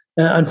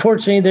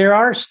unfortunately, there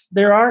are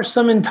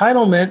some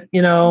entitlement.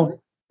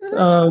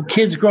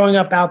 Kids growing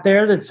up out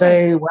there that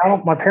say,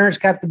 well, my parents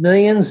got the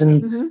millions,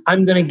 and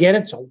I'm going to get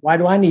it, so why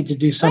do I need to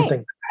do something?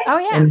 Right. Oh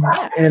yeah,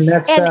 and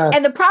that's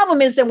and the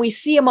problem is that we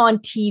see them on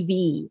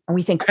TV and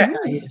we think,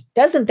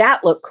 doesn't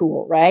that look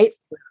cool, right?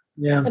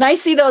 Yeah. And I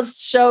see those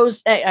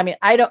shows. I mean,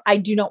 I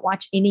do not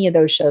watch any of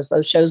those shows.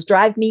 Those shows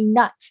drive me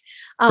nuts.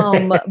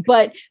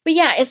 But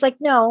yeah, it's like,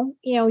 no,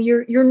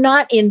 you're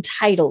not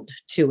entitled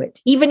to it.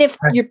 Even if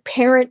your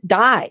parent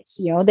dies,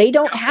 they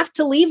don't have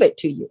to leave it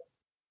to you.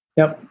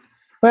 Yep.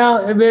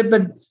 Well,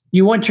 but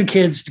you want your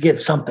kids to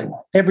get something.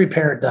 Every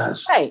parent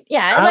does. Right.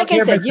 Yeah. And like I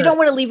said, you don't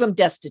want to leave them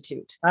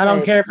destitute. I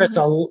don't care if it's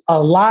a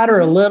lot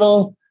or a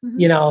little,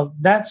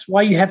 that's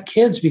why you have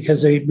kids,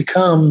 because they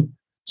become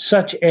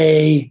such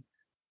a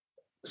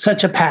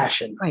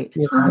passion. Right.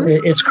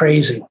 It's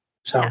crazy.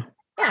 So,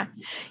 yeah.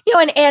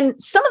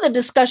 And some of the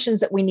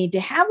discussions that we need to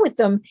have with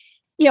them,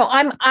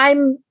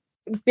 I'm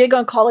big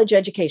on college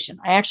education.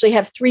 I actually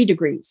have 3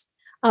 degrees.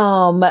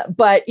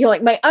 But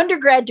like my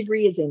undergrad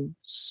degree is in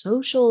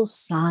social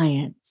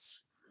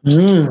science.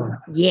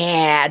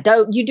 Yeah,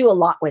 you do a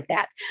lot with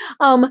that.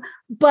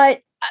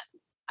 But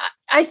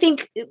I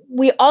think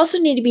we also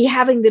need to be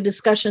having the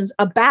discussions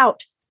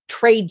about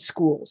trade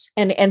schools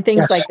and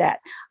things like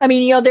that. I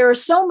mean, there are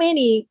so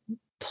many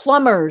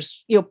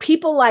plumbers,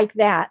 people like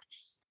that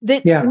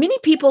many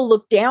people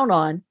look down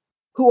on,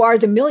 who are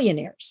the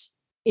millionaires,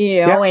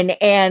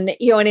 and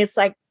it's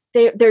like,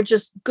 they're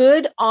just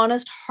good,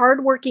 honest,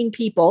 hardworking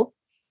people.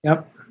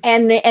 Yep.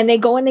 And they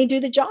go and they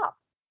do the job.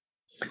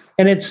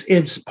 And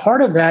it's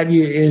part of that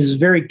is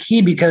very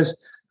key, because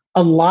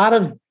a lot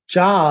of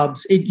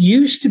jobs, it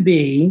used to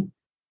be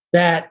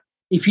that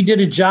if you did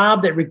a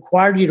job that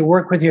required you to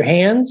work with your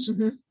hands,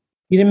 you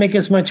didn't make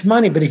as much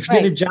money. But if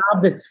you did a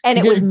job that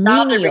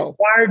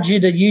required you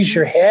to use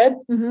your head,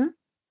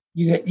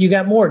 you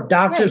got more.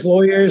 Doctors,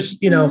 lawyers,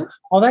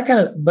 all that kind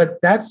of.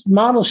 But that's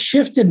model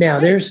shifted now.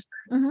 There's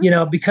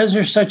because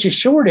there's such a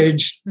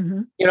shortage,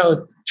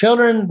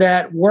 children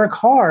that work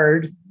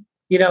hard,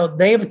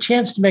 they have a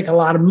chance to make a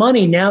lot of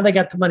money. Now they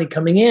got the money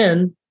coming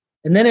in,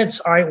 and then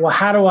it's all right. Well,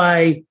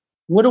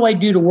 what do I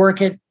do to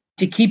work it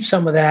to keep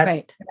some of that?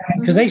 Right.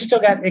 Because they still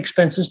got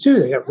expenses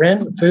too. They got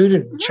rent, and food,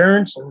 and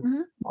insurance,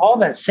 and all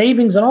that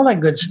savings and all that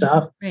good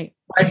stuff. Right.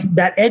 But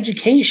that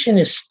education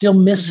is still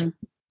missing.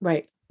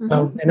 Right.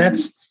 And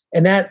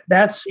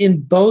that's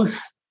in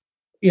both,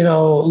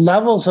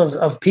 levels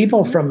of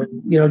people, from,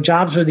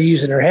 jobs where they're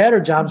using their head, or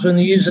jobs when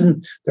they're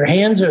using their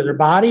hands or their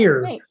body,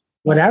 or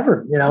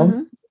whatever,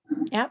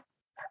 Yeah.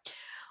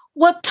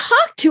 Well,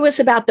 talk to us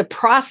about the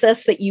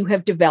process that you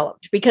have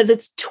developed, because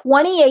it's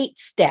 28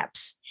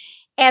 steps.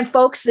 And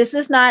folks, this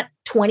is not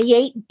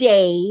 28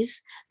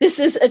 days. This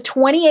is a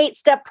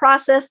 28-step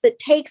process that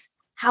takes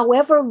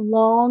however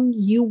long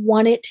you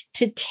want it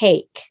to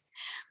take.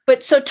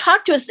 But so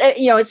talk to us,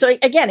 so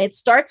again, it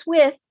starts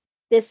with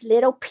this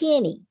little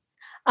penny.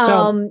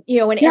 So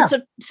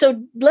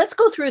let's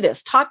go through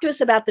this. Talk to us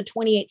about the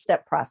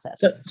 28-step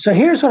process. So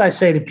here's what I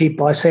say to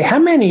people. I say, how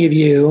many of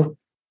you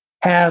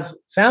have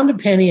found a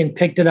penny and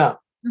picked it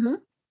up?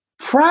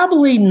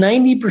 Probably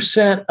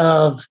 90%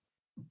 of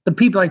the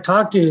people I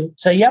talk to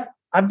say, yep,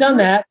 I've done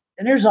that.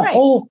 And there's a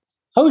whole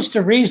host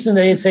of reasons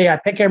they say, I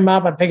pick them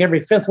up. I pick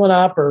every 5th one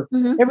up, or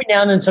every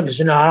now and then somebody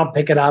says, no, I don't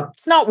pick it up.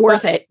 It's not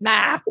worth it.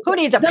 Nah, who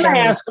needs a penny? Then I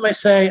ask them, I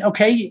say,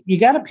 okay, you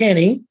got a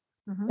penny.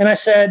 And I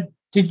said,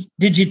 did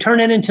you turn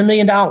it into $1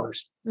 million?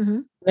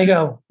 They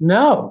go,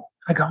 no.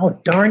 I go, oh,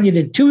 darn, you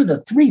did 2 of the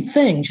 3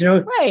 things,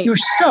 you were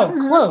so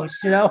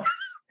close,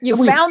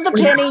 You found the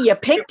penny, you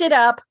picked it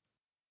up.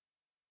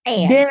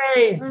 And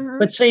yay.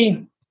 But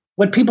see,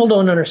 what people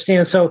don't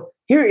understand. So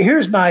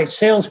here's my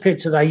sales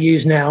pitch that I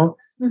use now.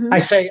 I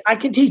say, I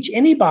can teach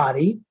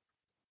anybody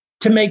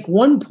to make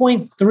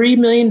 $1.3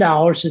 million.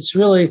 It's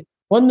really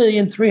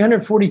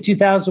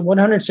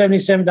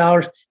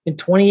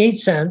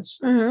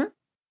 $1,342,177.28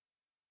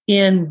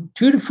 in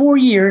 2 to 4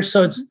 years.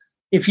 So it's,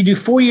 if you do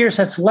 4 years,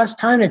 that's less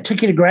time than it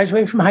took you to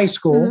graduate from high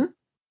school,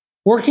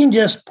 working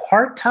just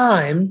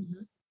part-time,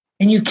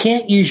 and you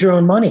can't use your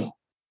own money.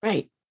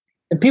 Right.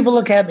 And people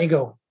look at me and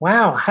go,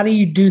 wow, how do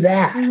you do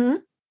that?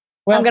 Well,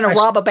 I'm going to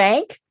rob a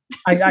bank.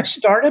 I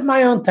started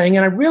my own thing,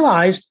 and I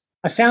realized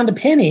I found a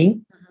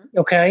penny.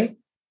 Okay.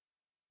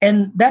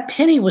 And that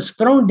penny was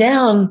thrown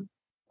down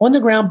on the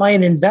ground by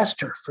an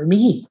investor for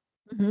me.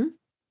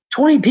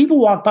 20 people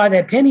walked by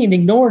that penny and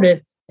ignored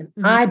it, and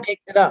I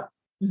picked it up.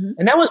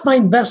 And that was my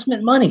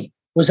investment money.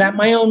 Was that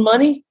my own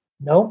money?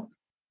 No,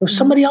 it was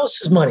somebody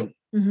else's money.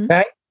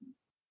 Okay.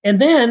 And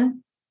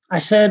then I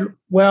said,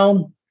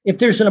 well, if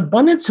there's an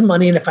abundance of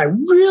money, and if I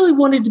really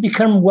wanted to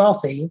become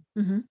wealthy,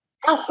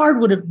 how hard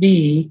would it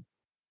be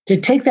to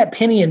take that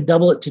penny and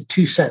double it to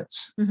 2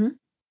 cents?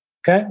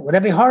 Okay. Would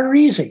that be hard or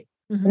easy?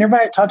 And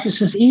everybody I talked to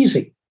says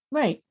easy.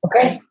 Right.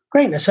 Okay,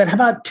 great. And I said, how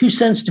about 2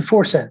 cents to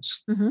 4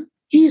 cents?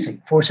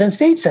 Easy. 4 cents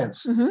to 8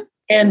 cents.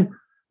 And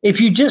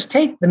if you just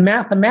take the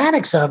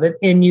mathematics of it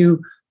and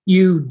you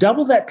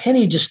double that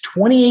penny just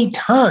 28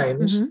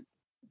 times,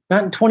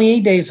 not in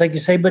 28 days, like you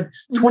say, but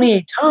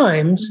 28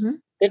 times,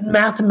 it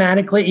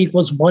mathematically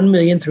equals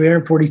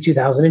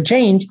 1,342,000 and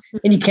change.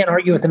 And you can't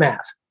argue with the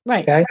math.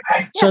 Right. Okay.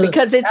 Yeah, so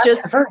because it's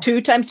just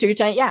 2 times 2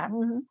 times. Yeah.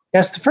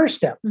 That's the first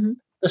step.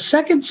 The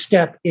second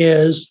step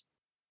is,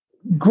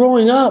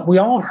 growing up, we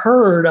all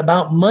heard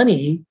about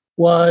money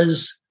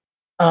was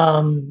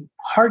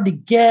hard to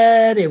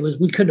get. It was,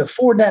 we couldn't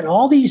afford that. And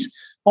all these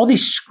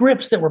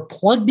scripts that were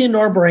plugged into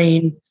our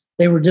brain,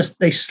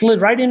 they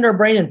slid right into our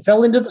brain and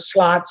fell into the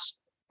slots.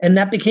 And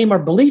that became our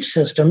belief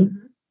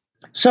system.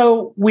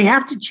 So we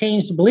have to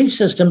change the belief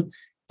system,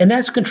 and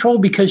that's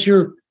controlled because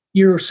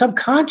your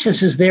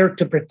subconscious is there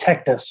to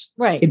protect us.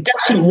 Right. It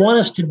doesn't want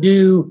us to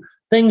do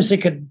things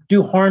that could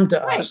do harm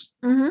to us.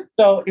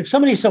 So if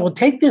somebody said, well,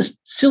 take this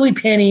silly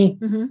penny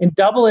and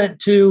double it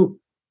to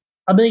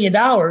 $1 million,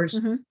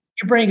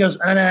 your brain goes,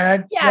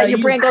 your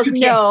brain goes,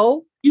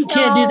 no. You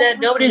can't do that.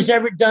 Nobody's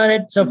ever done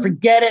it. So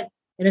forget it.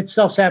 And it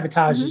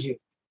self-sabotages you.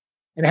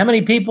 And how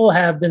many people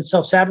have been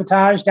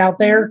self-sabotaged out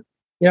there,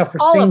 for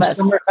saying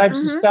similar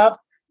types of stuff?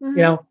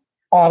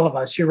 All of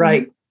us. You're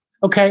right.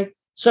 Okay.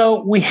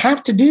 So we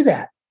have to do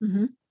that.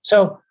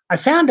 So I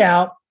found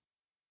out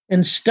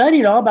and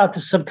studied all about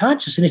the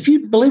subconscious. And if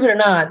you believe it or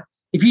not,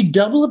 if you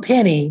double a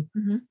penny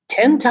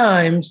 10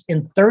 times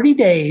in 30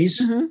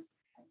 days,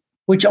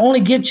 which only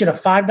gets you to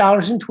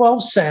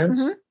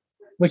 $5.12,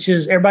 which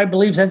is, everybody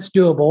believes that's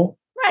doable.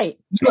 Right.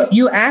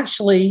 You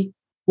actually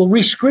will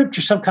re-script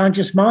your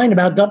subconscious mind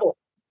about double,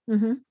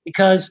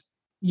 because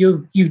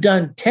you've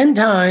done 10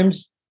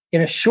 times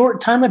in a short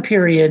time of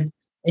period,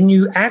 and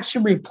you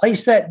actually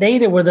replace that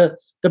data where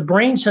the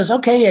brain says,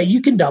 okay, yeah,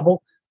 you can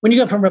double. When you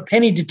go from a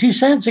penny to 2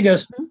 cents, it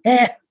goes,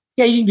 yeah,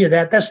 you can do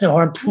that. That's no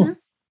harm. How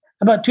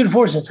about 2 to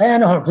 4 cents?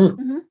 No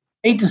harm.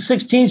 8 to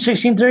 16,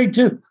 16 to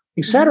 32,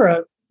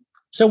 etc.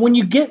 So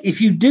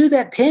if you do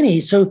that penny,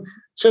 so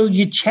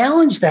you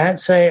challenge that,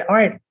 say, all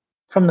right,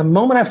 from the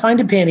moment I find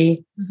a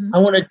penny, I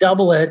want to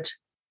double it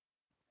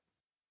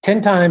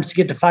 10 times to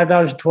get to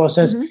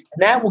 $5.12. And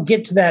that will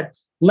get to that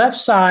left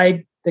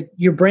side that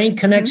your brain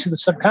connects to the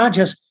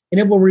subconscious, and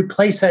it will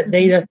replace that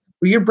data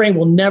where your brain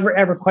will never,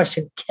 ever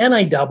question, can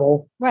I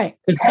double? Right.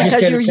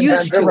 Because you're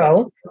used to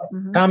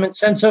it. Common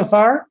sense so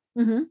far?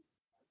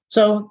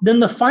 So then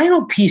the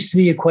final piece to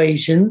the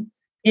equation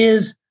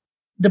is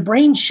the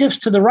brain shifts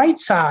to the right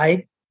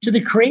side, to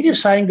the creative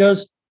side, and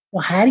goes,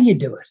 well, how do you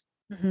do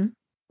it?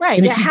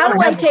 Right. Now, how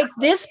do I take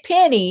this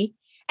penny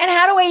and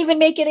how do I even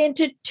make it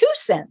into 2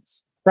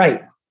 cents?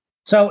 Right.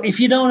 So if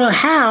you don't know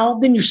how,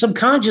 then your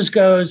subconscious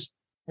goes,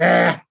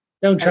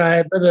 don't try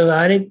it,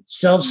 and it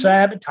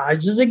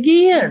self-sabotages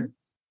again.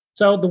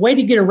 So the way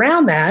to get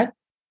around that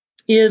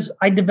is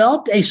I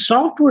developed a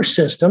software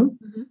system,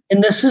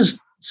 and this is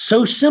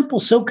so simple,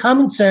 so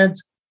common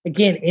sense.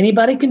 Again,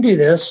 anybody can do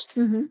this.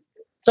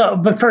 So,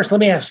 but first, let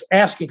me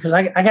ask you, because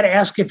I got to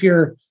ask if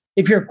you're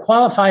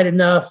qualified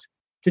enough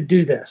to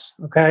do this.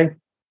 Okay.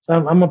 So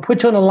I'm going to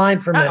put you on the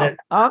line for a minute.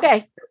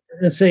 Okay.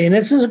 Let's see. And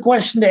this is a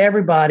question to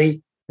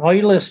everybody, all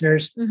your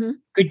listeners.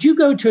 Could you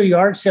go to a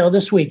yard sale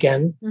this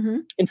weekend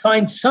and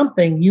find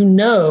something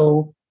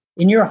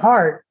in your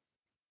heart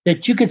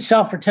that you could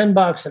sell for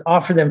 $10 and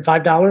offer them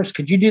 $5?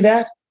 Could you do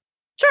that?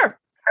 Sure.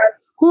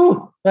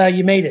 Woo!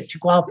 You made it. You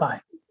qualify.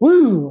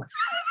 Woo!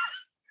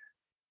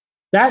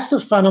 That's the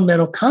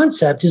fundamental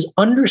concept, is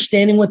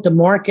understanding what the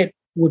market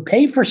would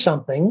pay for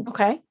something.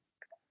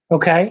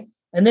 Okay.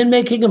 And then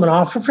making them an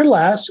offer for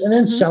less and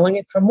then selling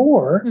it for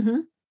more.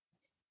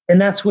 And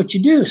that's what you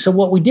do. So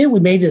what we did, we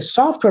made a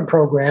software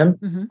program,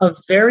 a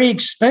very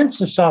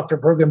expensive software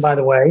program, by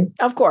the way.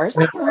 Of course.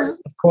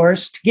 Of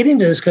course, to get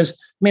into this, because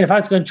if I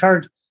was going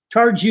to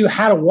charge you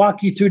how to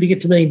walk you through to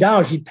get to $1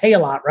 million, you'd pay a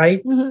lot,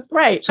 right?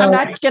 Right. So I'm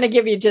not going to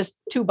give you just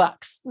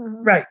 $2.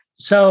 Right.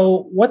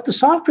 So what the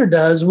software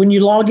does, when you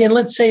log in,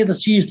 let's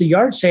use the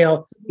yard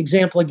sale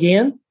example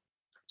again.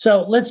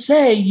 So let's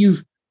say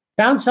you've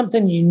found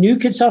something you knew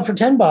could sell for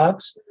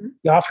 $10.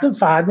 You offered them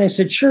 $5. And they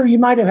said, sure, you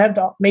might have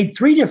made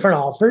 3 different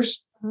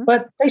offers,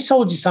 but they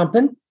sold you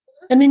something.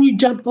 And then you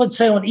jumped, let's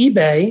say, on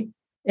eBay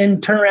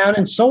and turn around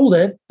and sold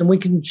it. And we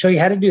can show you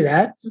how to do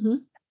that,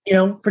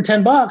 for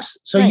 $10.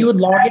 So you would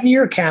log into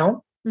your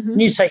account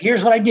and you say,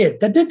 here's what I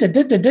did.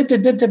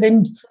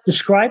 And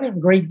describe it in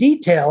great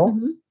detail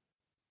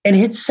and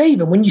hit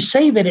save. And when you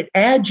save it, it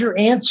adds your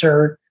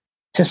answer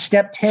to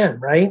step 10,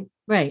 right?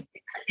 Right.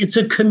 It's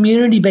a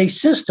community-based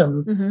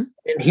system. Mm-hmm.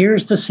 And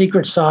here's the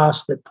secret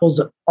sauce that pulls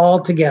it all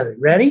together.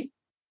 Ready?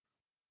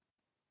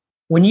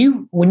 When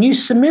you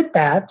submit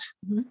that,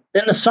 Mm-hmm.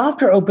 then the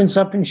software opens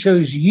up and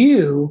shows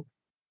you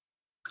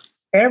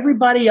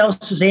everybody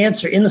else's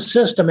answer in the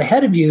system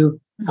ahead of you,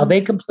 how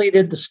they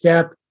completed the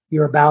step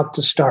you're about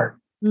to start.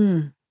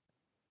 Mm.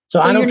 So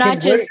I don't you're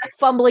not care just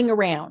fumbling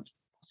around.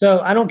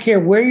 So I don't care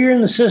where you're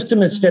in the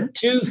system at step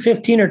 2,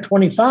 15, or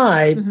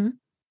 25,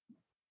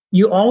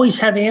 you always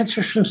have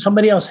answers from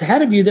somebody else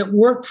ahead of you that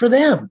work for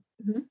them.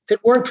 If it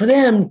worked for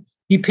them,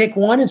 you pick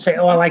one and say,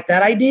 oh, I like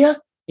that idea,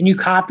 and you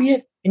copy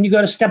it, and you go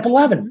to step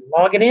 11,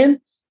 log it in.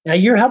 Now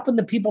you're helping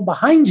the people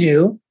behind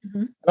you,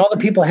 and all the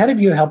people ahead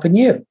of you are helping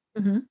you.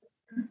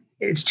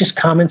 It's just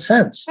common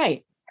sense.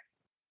 Right.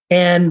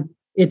 And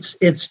it's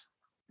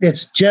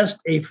just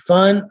a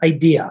fun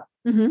idea.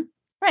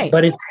 Right.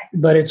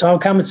 But it's all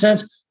common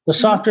sense. The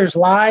software is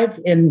live,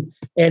 and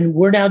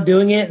we're now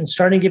doing it and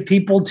starting to get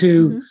people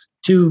to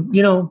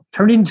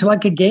turn it into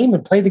like a game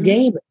and play the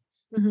game,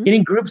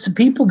 getting groups of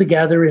people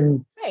together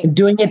and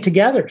doing it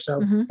together.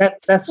 So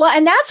that's well,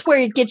 and that's where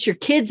it gets your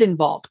kids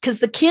involved,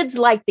 because the kids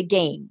like the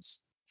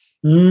games.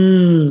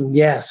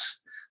 Yes.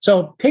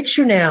 So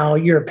picture now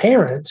you're a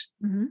parent,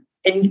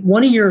 and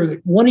one of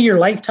your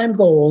lifetime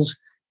goals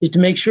is to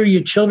make sure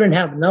your children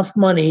have enough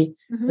money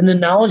and the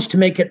knowledge to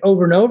make it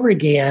over and over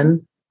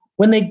again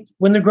when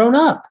they're grown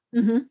up.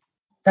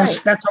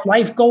 That's a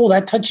life goal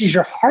that touches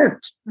your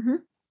heart.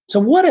 So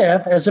what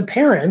if, as a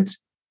parent,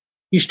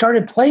 you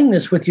started playing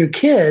this with your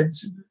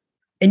kids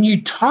and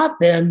you taught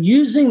them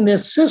using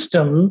this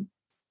system,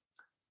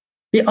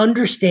 the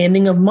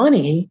understanding of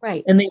money,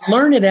 and they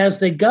learn it as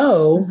they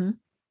go.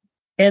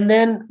 And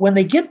then when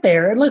they get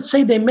there, and let's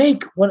say they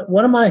make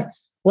one of my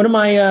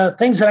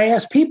things that I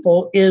ask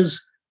people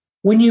is,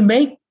 when you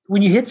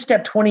hit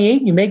step 28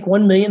 and you make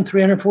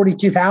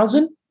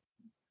 $1,342,000,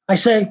 I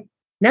say,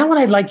 now what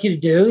I'd like you to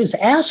do is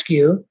ask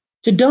you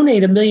to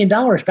donate $1 million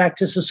back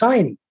to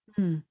society.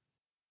 And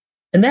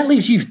that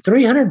leaves you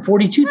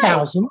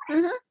 $342,000.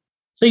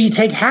 So you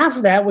take half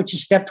of that, which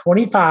is step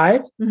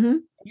 25.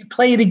 You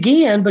play it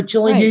again, but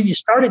you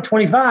start at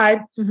 25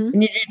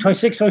 and you do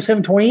 26,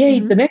 27,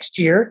 28 the next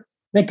year,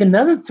 make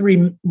another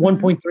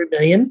 $1.3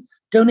 million,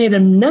 donate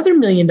another $1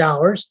 million,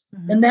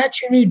 and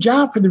that's your new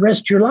job for the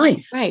rest of your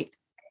life. Right.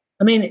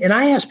 I mean, and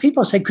I ask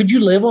people, I say, could you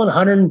live on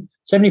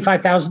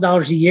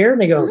 $175,000 a year?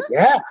 And they go,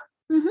 yeah.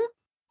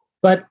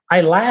 But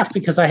I laugh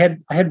because I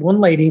had one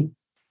lady,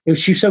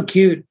 she was so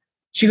cute.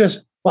 She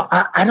goes, well,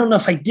 I don't know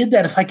if I did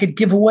that, if I could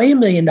give away $1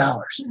 million.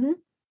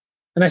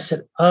 And I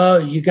said, oh,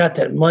 you got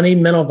that money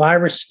mental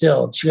virus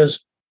still. She goes,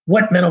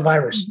 what mental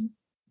virus?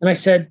 And I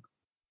said,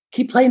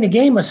 keep playing the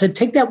game. I said,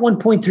 take that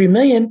 1.3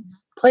 million,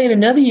 play it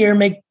another year,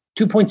 make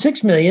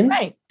 2.6 million.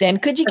 Right. Then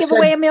could you give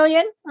away $1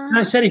 million? And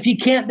I said, if you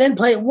can't then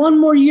play it one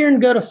more year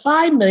and go to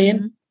 5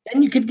 million,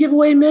 then you could give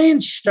away $1 million.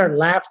 She started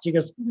laughing. She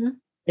goes,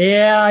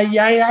 yeah,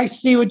 I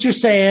see what you're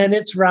saying.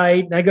 It's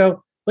right. And I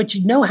go, but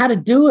you know how to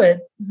do it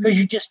because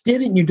you just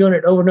did it and you're doing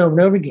it over and over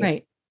and over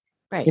again.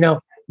 Right.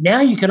 Now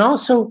you can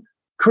also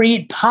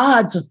create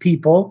pods of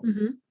people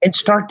and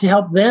start to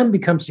help them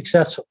become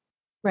successful.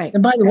 Right.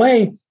 And by the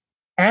way,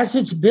 as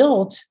it's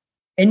built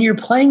and you're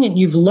playing it and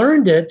you've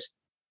learned it,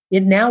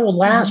 it now will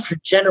last for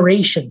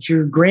generations.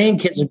 Your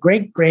grandkids and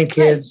great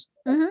grandkids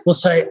will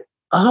say,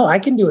 oh, I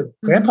can do it.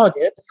 Grandpa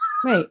did.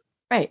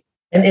 Right.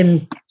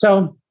 And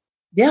so,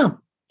 yeah.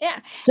 Yeah.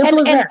 Simple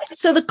as that.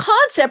 So the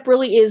concept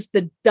really is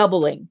the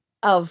doubling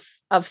of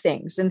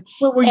things. And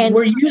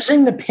we're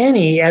using the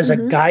penny as a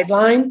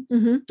guideline.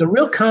 The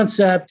real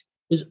concept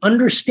is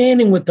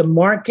understanding what the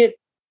market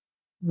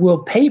will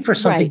pay for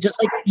something.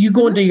 Just like you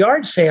go into a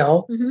yard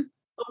sale,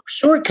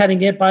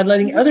 shortcutting it by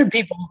letting other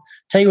people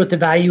tell you what the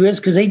value is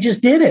because they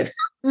just did it.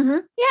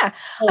 Yeah.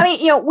 I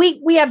mean,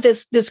 we have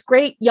this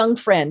great young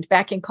friend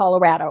back in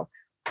Colorado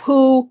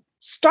who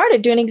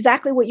started doing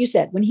exactly what you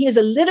said. When he was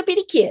a little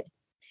bitty kid,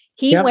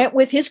 he went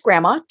with his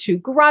grandma to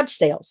garage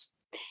sales.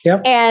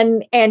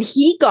 And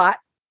he got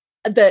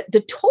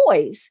the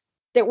toys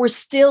that were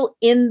still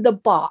in the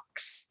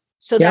box.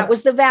 So that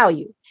was the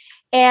value.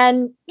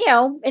 And,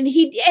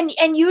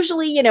 and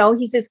usually,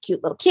 he's this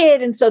cute little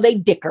kid. And so they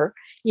dicker,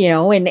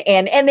 and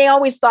they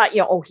always thought,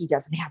 oh, he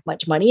doesn't have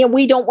much money and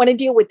we don't want to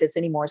deal with this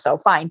anymore. So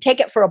fine, take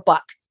it for $1.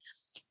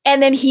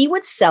 And then he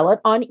would sell it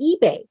on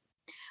eBay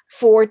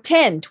for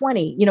 10,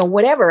 20,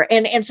 whatever.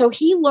 And so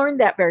he learned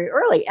that very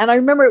early. And I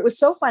remember it was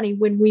so funny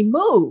when we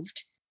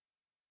moved,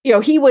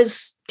 he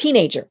was a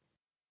teenager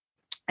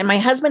and my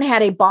husband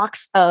had a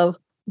box of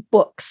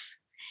books.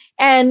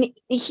 And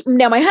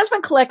now my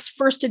husband collects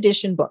first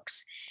edition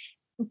books,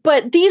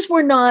 but these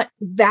were not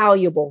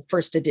valuable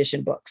first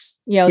edition books.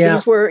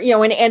 These were,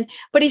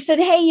 but he said,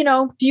 hey,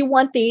 do you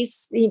want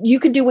these? You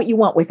can do what you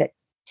want with it.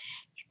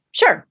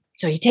 Sure.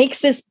 So he takes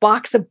this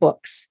box of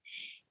books.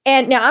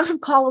 And now I'm from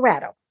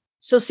Colorado.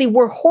 So see,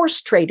 we're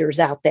horse traders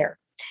out there.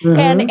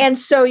 And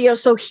so,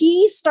 so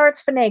he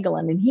starts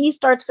finagling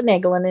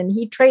and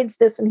he trades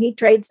this and he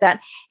trades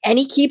that, and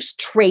he keeps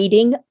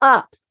trading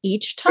up.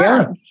 each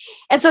time.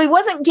 And so he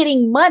wasn't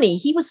getting money.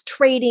 He was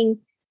trading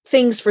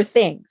things for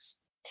things.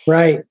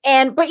 Right.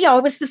 But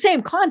it was the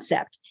same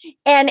concept.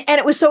 And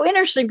it was so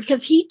interesting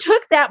because he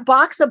took that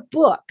box of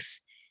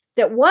books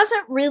that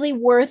wasn't really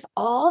worth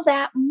all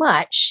that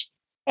much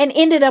and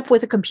ended up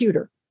with a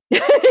computer.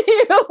 And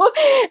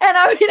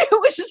I mean,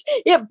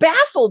 it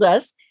baffled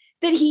us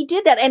that he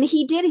did that. And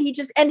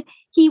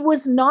he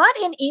was not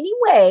in any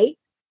way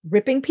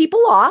ripping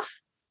people off.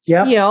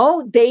 Yeah.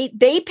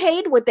 They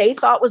paid what they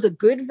thought was a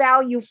good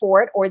value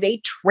for it, or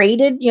they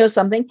traded,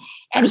 something.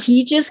 And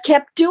he just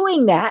kept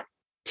doing that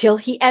till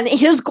and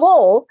his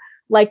goal,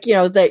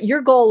 that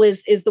your goal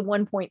is the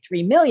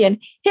 1.3 million.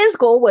 His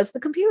goal was the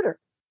computer.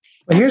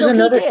 But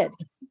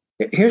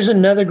here's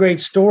another great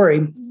story.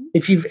 Mm-hmm.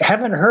 If you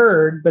haven't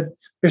heard, but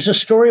there's a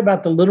story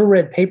about the little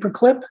red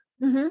paperclip.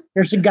 Mm-hmm.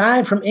 There's a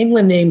guy from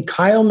England named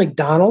Kyle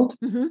McDonald.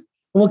 Mm-hmm. And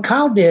what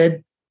Kyle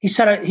did, he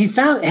said he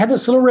had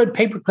this little red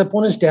paperclip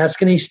on his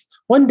desk, and he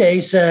one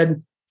day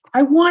said,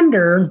 "I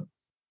wonder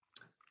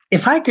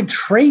if I could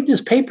trade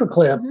this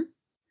paperclip mm-hmm.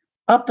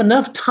 up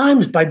enough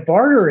times by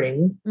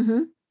bartering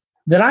mm-hmm.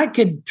 that I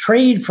could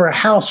trade for a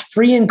house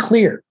free and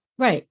clear."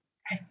 Right.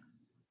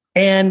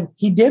 And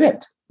he did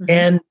it. Mm-hmm.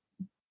 And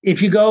if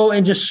you go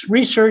and just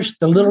research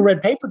the little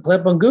red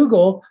paperclip on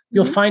Google,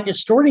 you'll mm-hmm. find his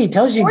story. He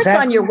tells you exactly.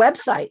 It's on your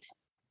website.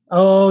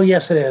 Oh,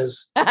 yes, it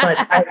is. But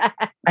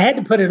I had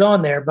to put it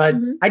on there. But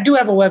mm-hmm. I do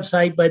have a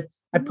website, but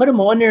I put him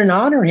on there and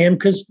honor him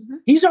because mm-hmm.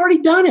 he's already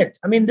done it.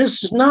 I mean,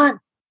 this is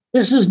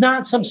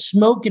not some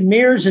smoke and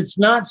mirrors. It's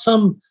not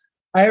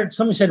I heard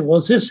someone said, well,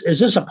 is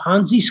this a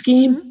Ponzi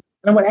scheme? Mm-hmm.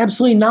 And I went,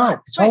 absolutely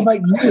not. It's all about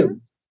you.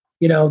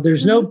 Mm-hmm.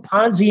 There's mm-hmm. no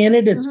Ponzi in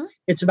it.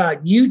 It's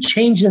about you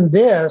changing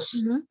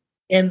this mm-hmm.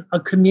 and a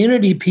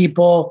community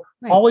people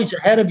always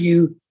ahead of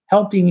you,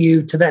 helping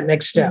you to that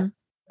next step. Mm-hmm.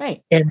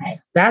 Right. And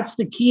that's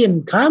the key.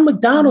 And Kyle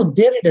McDonald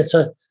did it. It's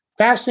a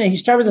fascinating. He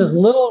started with this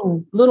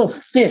little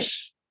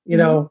fish,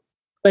 mm-hmm.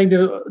 thing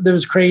that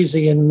was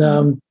crazy.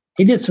 And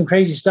he did some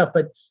crazy stuff.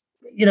 But,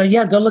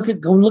 go look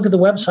at the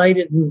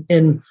website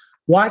and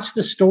watch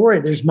the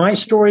story. There's my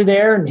story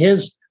there and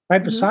his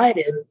right mm-hmm. beside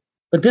it.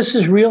 But this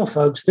is real,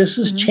 folks. This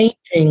is mm-hmm.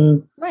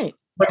 changing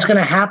what's going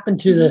to happen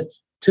to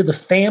the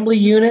family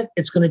unit.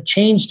 It's going to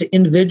change to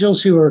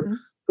individuals who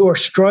are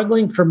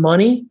struggling for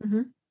money.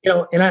 Mm-hmm.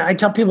 And I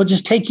tell people,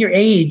 just take your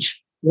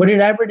age,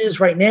 whatever it is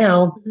right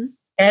now, mm-hmm.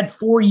 add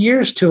 4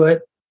 years to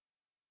it,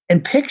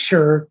 and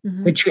picture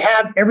mm-hmm. that you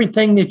have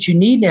everything that you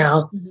need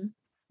now mm-hmm.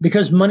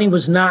 because money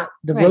was not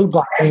the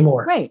roadblock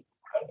anymore. Right.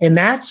 And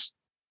that's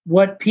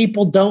what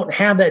people don't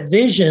have that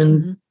vision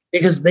mm-hmm.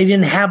 because they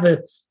didn't have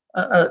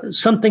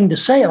something to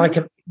say. Like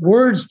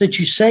words that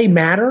you say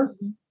matter.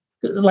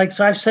 Like,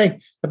 so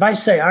if I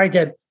say, all right,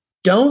 Deb,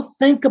 don't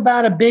think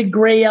about a big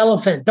gray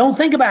elephant. Don't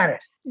think about it.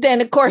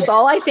 Then, of course,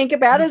 all I think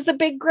about is the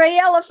big gray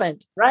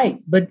elephant. Right.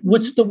 But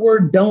what's the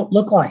word don't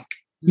look like?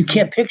 You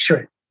can't picture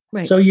it.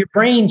 Right. So your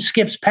brain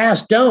skips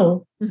past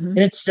don't mm-hmm. and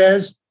it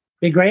says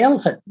big gray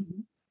elephant. Mm-hmm.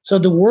 So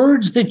the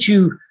words that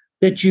you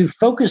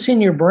focus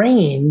in your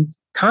brain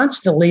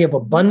constantly of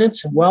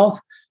abundance and wealth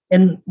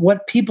and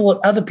what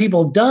other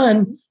people have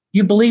done,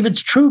 you believe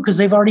it's true because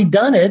they've already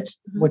done it,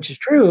 mm-hmm. which is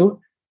true.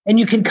 And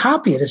you can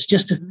copy it. It's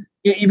just,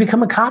 you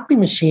become a copy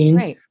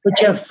machine, but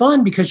you have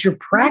fun because you're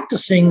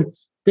practicing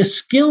the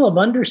skill of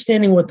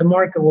understanding what the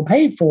market will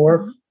pay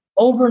for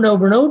over and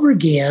over and over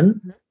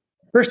again,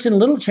 first in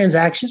little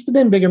transactions, but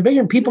then bigger and bigger.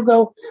 And people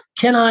go,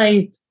 can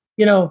I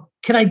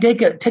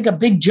take a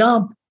big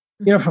jump,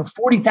 from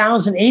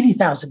 40,000,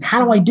 80,000?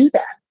 How do I do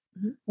that?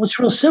 Well, it's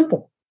real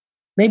simple.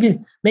 Maybe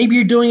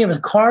you're doing it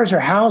with cars or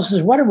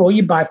houses, whatever. Well,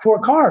 you buy 4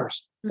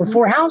 cars or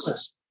 4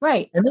 houses.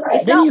 Right. And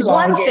then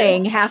one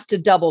thing has to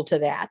double to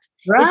that.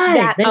 Right.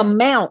 It's that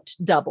amount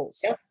doubles.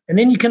 Yeah. And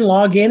then you can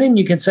log in and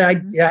you can say,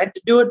 I had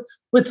to do it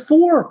with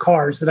 4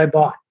 cars that I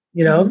bought.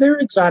 Mm-hmm. They're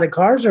exotic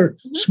cars or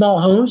mm-hmm. small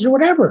homes or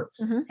whatever.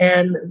 Mm-hmm.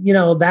 And,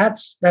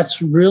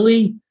 that's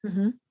really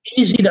mm-hmm.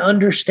 easy to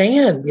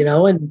understand,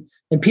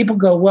 and people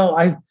go, well,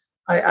 I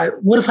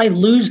what if I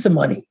lose the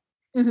money?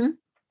 Mm-hmm.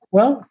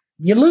 Well,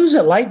 you lose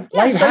it. Life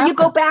happens. You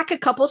go back a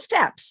couple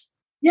steps.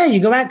 Yeah,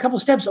 you go back a couple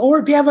steps. Or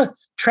if you have a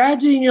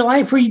tragedy in your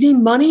life where you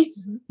need money,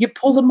 mm-hmm. you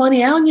pull the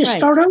money out and you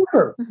start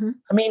over. Mm-hmm.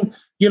 I mean,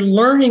 you're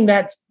learning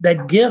that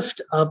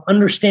gift of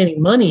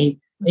understanding money,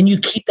 and you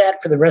keep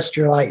that for the rest of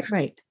your life.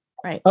 Right,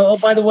 right. Oh,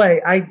 by the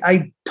way,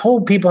 I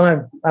told people,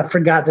 and I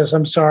forgot this,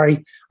 I'm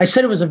sorry. I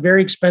said it was a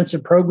very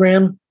expensive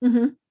program.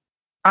 Mm-hmm.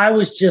 I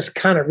was just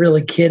kind of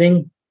really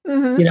kidding.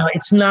 Mm-hmm.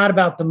 It's not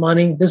about the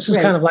money. This is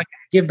kind of like a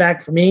give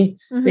back for me.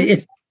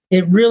 Mm-hmm.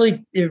 It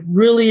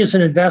really is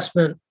an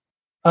investment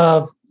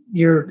of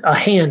a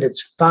hand.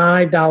 It's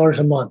 $5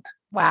 a month.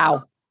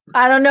 Wow.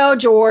 I don't know,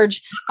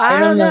 George. I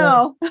don't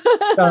know.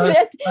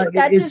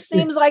 that just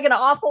seems like an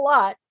awful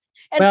lot.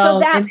 And so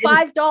that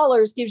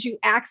 $5 gives you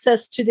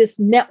access to this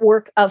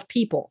network of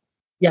people.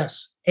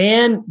 Yes.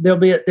 And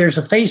there's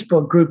a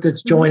Facebook group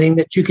that's joining mm-hmm.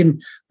 that you can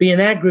be in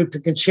that group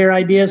that can share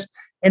ideas.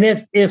 And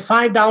if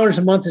 $5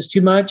 a month is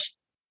too much,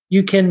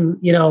 you can,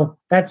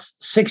 that's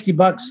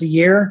 $60 a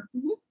year.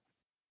 Mm-hmm.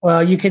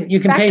 Well, you can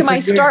back pay to for my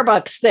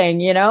Starbucks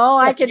thing.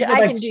 I can do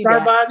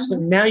Starbucks, that.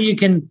 and now you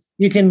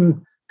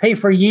can pay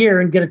for a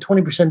year and get a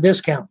 20%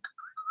 discount.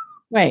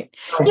 Right.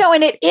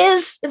 And it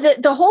is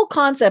the whole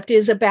concept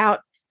is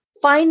about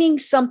finding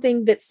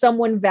something that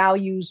someone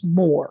values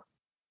more.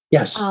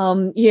 Yes.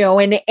 And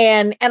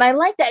I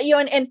like that,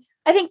 and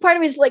I think part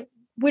of it is like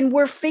when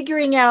we're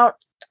figuring out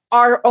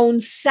our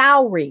own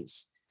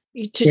salaries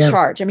to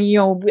charge. I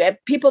mean,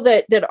 people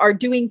that are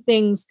doing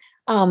things,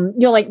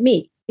 like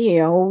me,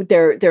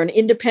 they're an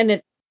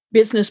independent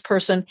business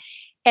person,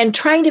 and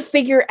trying to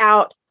figure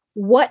out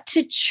what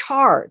to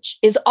charge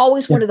is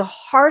always one of the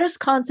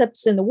hardest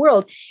concepts in the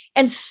world.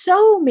 And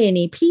so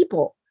many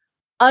people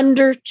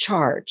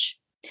undercharge.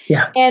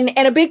 Yeah. And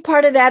a big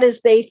part of that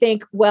is they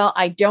think, well,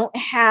 I don't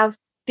have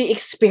the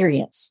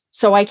experience,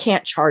 so I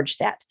can't charge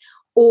that.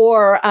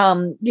 Or,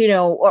 oh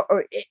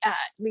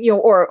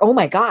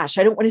my gosh,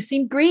 I don't want to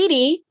seem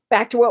greedy.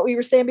 Back to what we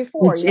were saying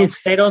before.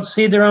 It's they don't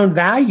see their own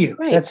value.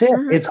 Right. That's it.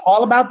 Mm-hmm. It's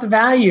all about the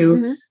value.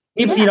 Mm-hmm.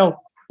 Even,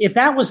 if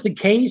that was the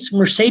case,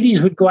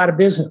 Mercedes would go out of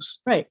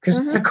business. Right. Because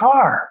it's a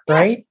car,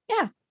 right?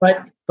 Yeah.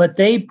 But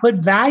they put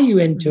value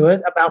into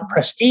it about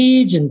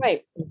prestige and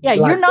right. Yeah.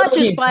 You're not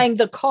just buying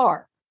the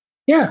car.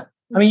 Yeah.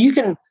 I mean,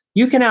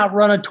 you can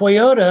outrun a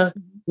Toyota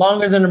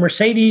longer than a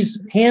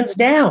Mercedes, hands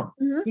down.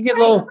 Mm-hmm. You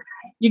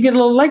get a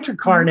little electric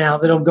car now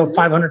that'll go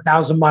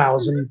 500,000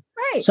 miles. And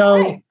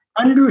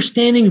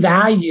understanding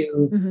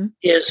value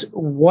is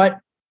what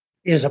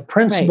is a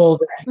principle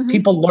that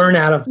people learn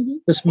out of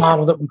this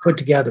model that we put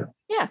together.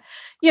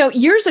 Yeah.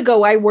 Years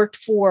ago, I worked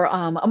for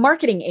a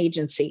marketing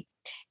agency.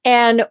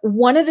 And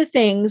one of the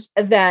things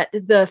that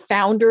the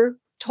founder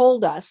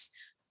told us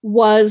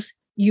was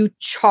you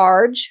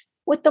charge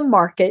what the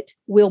market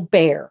will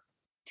bear.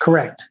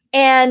 Correct.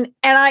 And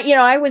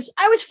I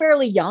was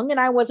fairly young and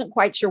I wasn't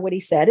quite sure what he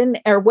said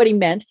or what he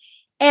meant.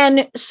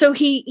 And so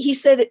he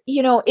said,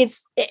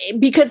 it's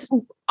because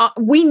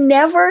we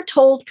never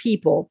told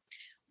people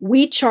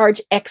we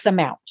charge X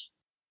amount.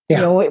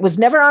 Yeah. It was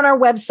never on our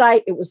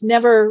website. It was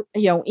never,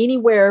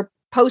 anywhere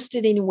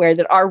posted anywhere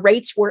that our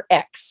rates were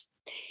X.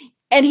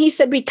 And he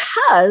said,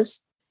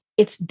 because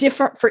it's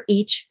different for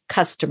each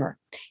customer.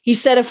 He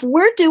said, if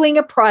we're doing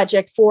a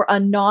project for a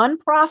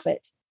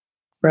nonprofit,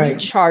 we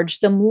charge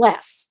them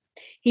less.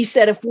 He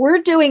said, if we're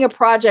doing a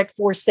project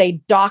for,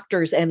 say,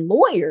 doctors and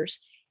lawyers,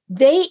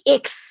 they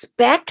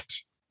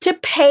expect to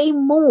pay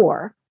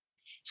more.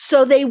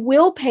 So they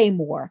will pay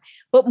more.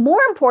 But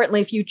more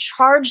importantly, if you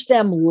charge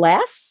them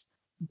less,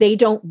 they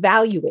don't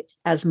value it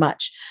as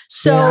much.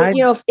 So,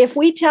 if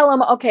we tell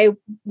them, okay,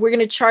 we're going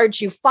to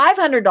charge you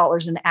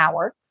 $500 an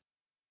hour,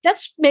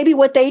 that's maybe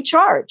what they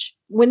charge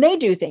when they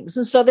do things.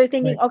 And so they're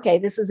thinking, okay,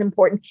 this is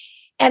important.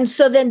 And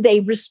so then they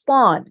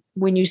respond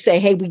when you say,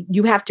 hey,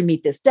 you have to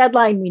meet this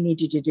deadline. We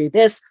need you to do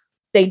this.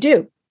 They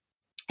do.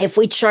 If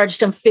we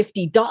charged them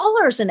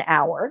 $50 an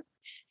hour,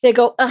 they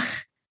go, ugh,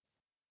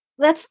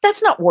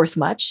 that's not worth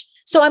much.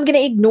 So I'm going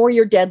to ignore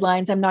your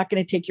deadlines. I'm not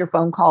going to take your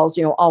phone calls,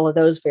 all of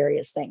those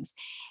various things.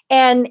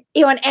 And,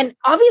 and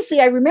obviously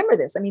I remember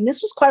this. I mean,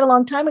 this was quite a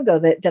long time ago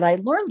that I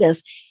learned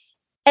this.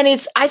 And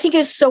I think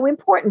it's so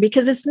important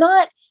because it's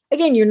not,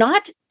 again, you're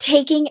not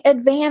taking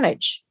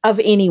advantage of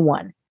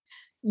anyone.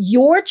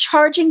 You're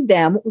charging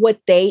them what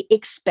they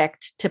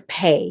expect to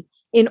pay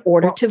in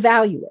order to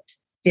value it.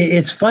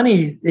 It's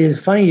funny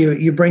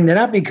you bring that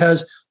up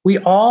because we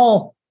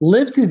all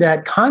live through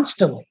that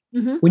constantly.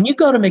 Mm-hmm. When you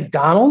go to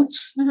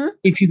McDonald's,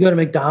 if you go to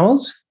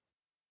McDonald's,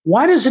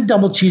 why does a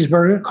double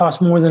cheeseburger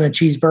cost more than a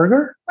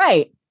cheeseburger?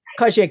 Right.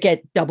 Because you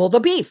get double the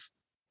beef.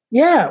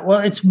 Yeah. Well,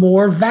 it's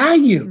more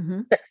value.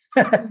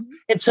 Mm-hmm.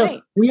 And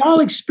so we all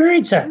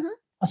experience that. Mm-hmm.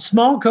 A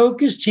small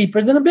Coke is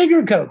cheaper than a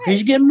bigger Coke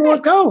because you get more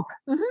Coke.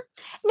 Mm-hmm.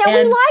 Now,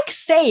 we like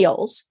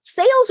sales.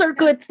 Sales are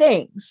good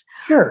things.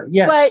 Sure.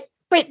 Yes.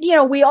 But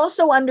we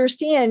also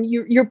understand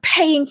you're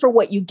paying for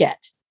what you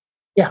get.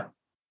 Yeah.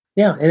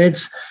 Yeah. And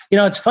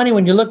it's funny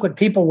when you look at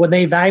people, when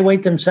they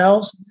evaluate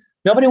themselves,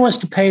 nobody wants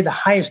to pay the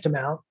highest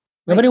amount.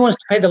 Nobody wants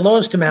to pay the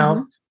lowest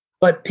amount,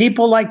 but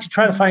people like to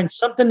try to find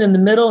something in the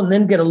middle and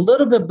then get a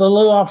little bit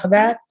below off of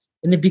that.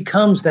 And it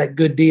becomes that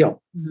good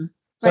deal. Mm-hmm.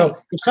 So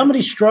if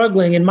somebody's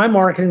struggling in my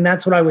marketing,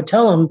 that's what I would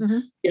tell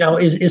them,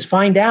 is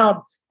find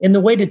out. And the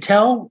way to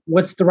tell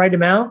what's the right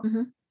amount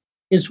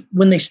is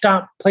when they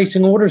stop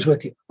placing orders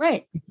with you.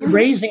 Right. You're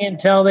raising it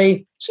until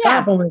they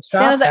stop. And when it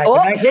stops,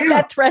 hit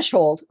that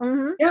threshold.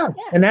 Mm-hmm. Yeah.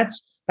 And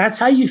that's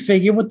how you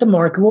figure what the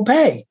market will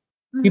pay.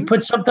 Mm-hmm. You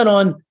put something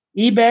on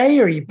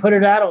eBay or you put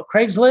it out on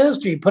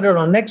Craigslist or you put it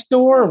on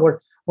Nextdoor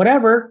or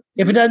whatever.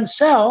 If it doesn't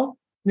sell,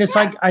 and it's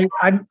like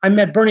I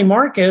met Bernie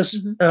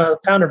Marcus,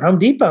 founder of Home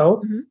Depot.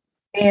 Mm-hmm.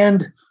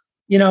 And,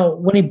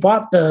 when he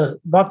bought the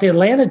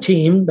Atlanta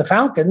team, the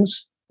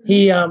Falcons,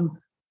 he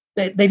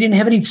they didn't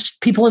have any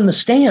people in the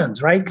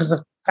stands, right? Because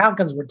the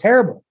Falcons were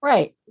terrible.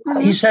 Right.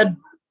 Mm-hmm. He said,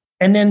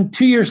 and then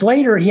 2 years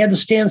later, he had the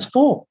stands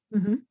full.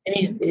 Mm-hmm.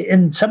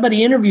 And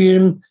somebody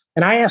interviewed him,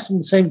 and I asked him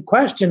the same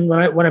question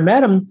when I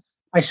met him.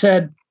 I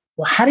said,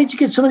 well, how did you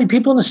get so many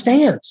people in the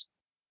stands?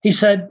 He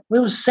said, well,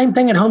 it was the same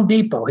thing at Home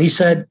Depot. He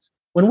said,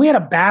 when we had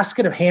a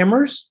basket of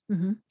hammers,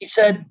 he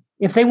said,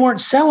 if they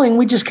weren't selling,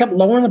 we just kept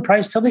lowering the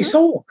price till they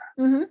sold.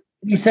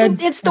 He said,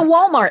 so it's the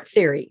Walmart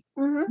theory.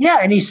 Yeah.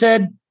 And he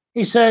said,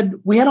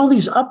 we had all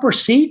these upper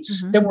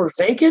seats that were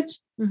vacant.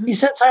 He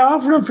said, so I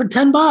offered them for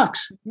 $10.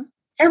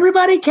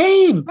 Everybody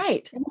came.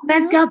 Right. And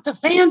that got the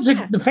fans.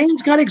 The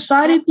fans got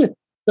excited.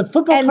 The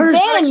football and players.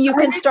 And then you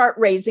can start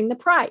raising the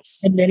price.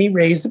 And then he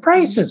raised the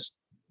prices.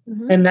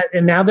 And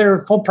now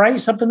they're full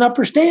price up in the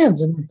upper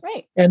stands.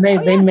 And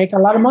they make a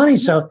lot of money.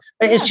 So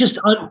it's just,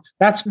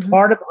 that's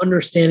part of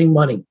understanding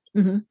money.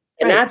 And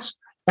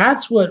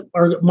that's what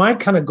my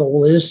kind of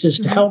goal is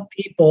to help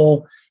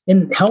people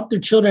and help their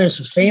children as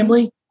a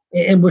family.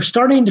 And we're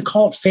starting to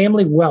call it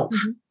family wealth.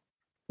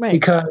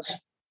 Because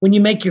when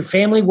you make your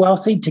family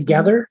wealthy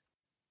together,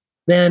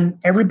 then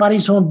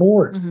everybo's on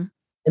board.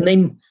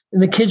 And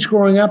the kids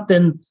growing up,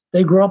 then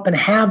they grow up and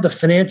have the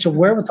financial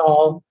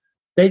wherewithal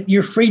that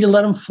you're free to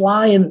let them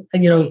fly and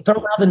throw them out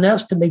of the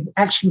nest and they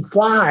actually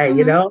fly,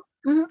 And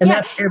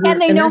that's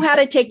and they know how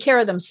to take care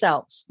of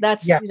themselves.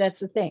 That's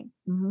the thing.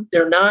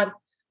 They're not,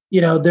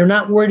 they're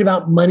not worried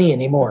about money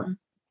anymore.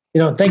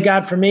 Thank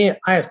God for me.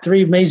 I have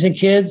 3 amazing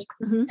kids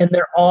and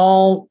they're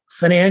all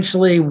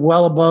financially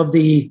well above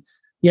the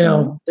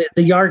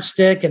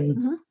yardstick.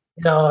 And,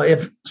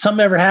 if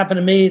something ever happened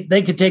to me,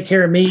 they could take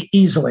care of me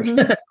easily.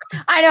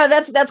 I know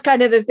that's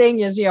kind of the thing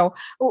is,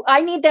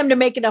 I need them to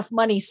make enough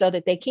money so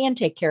that they can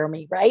take care of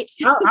me. Right.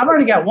 I've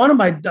already got one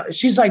of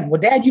she's like,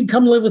 well, Dad, you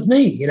come live with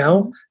me,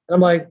 And I'm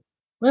like,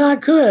 well, I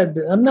could,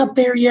 I'm not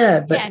there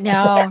yet, but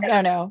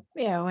no.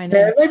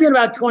 Maybe in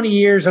about 20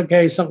 years.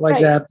 Okay. Something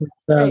like that.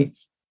 But,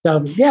 so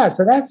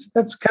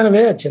that's kind of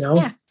it,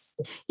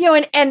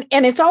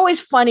 and it's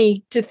always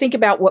funny to think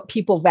about what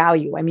people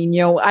value. I mean,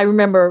 I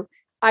remember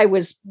I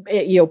was,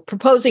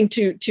 proposing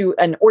to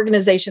an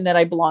organization that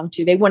I belonged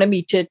to. They wanted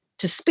me to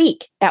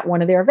speak at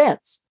one of their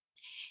events.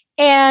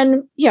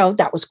 And,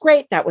 that was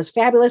great. That was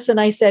fabulous. And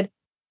I said,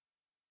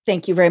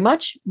 thank you very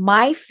much.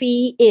 My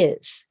fee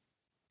is,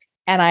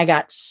 and I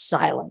got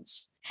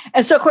silence.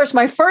 And so, of course,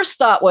 my first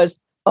thought was,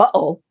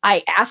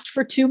 I asked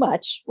for too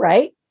much,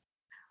 right?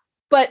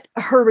 But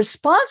her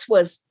response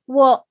was,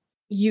 well,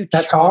 you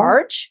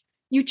charge?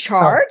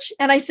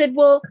 And I said,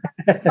 well,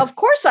 of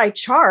course I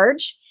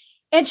charge.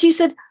 And she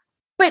said,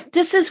 but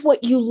this is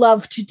what you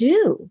love to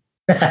do.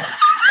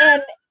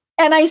 and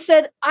I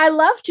said, I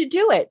love to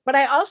do it, but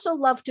I also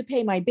love to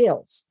pay my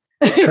bills.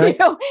 Right.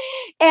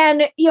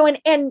 And I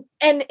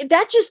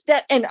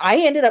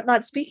ended up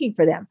not speaking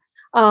for them.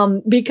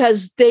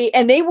 Because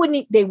they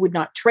would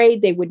not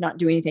trade. They would not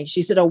do anything.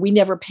 She said, oh, we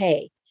never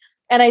pay.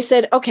 And I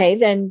said, okay,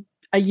 then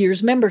a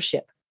year's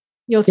membership,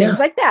 things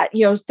like that,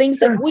 things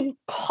that wouldn't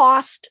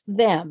cost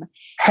them.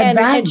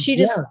 And she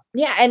just,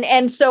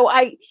 And so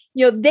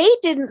they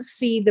didn't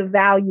see the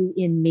value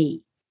in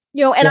me,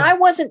 and I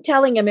wasn't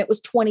telling them it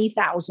was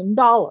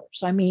 $20,000.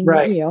 I mean,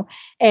 I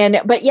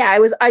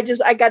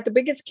got the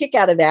biggest kick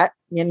out of that.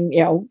 And,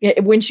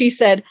 when she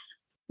said,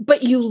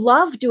 but you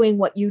love doing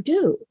what you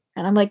do.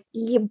 And I'm like,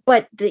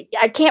 but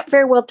I can't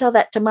very well tell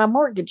that to my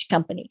mortgage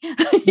company.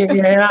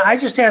 I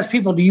just ask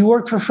people, do you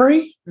work for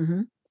free?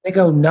 They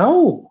go,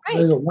 no. Right.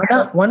 They go, why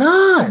not? Why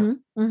not?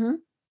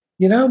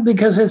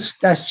 Because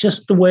that's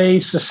just the way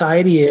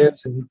society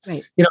is. And,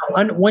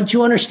 once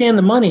you understand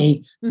the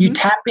money, you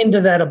tap into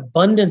that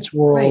abundance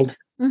world.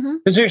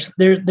 Because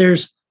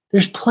there's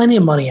plenty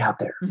of money out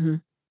there.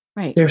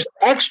 Right. There's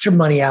extra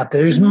money out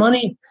there. There's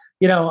money,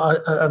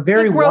 a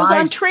very it grows wise,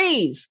 on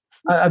trees.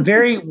 a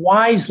very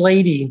wise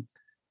lady,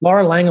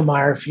 Laura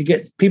Langemeyer. If you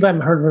get people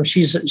haven't heard of her,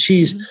 she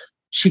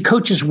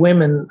coaches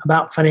women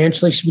about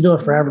financially. She's been doing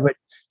it forever, but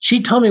she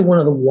told me one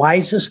of the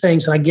wisest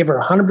things, and I give her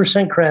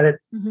 100% credit.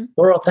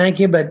 Laura, thank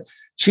you. But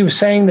she was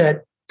saying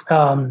that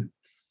I'm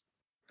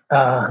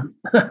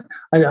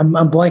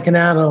blanking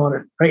out on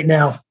it right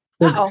now.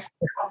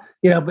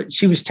 But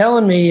she was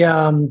telling me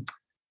I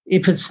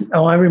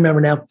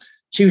remember now.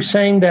 She was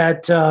saying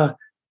that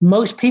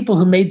most people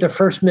who made their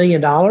first $1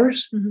 million,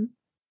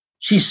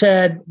 she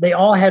said they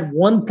all had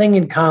one thing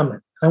in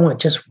common. I went,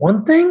 just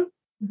one thing?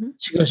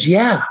 She goes,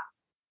 yeah.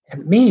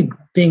 And me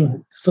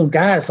being this little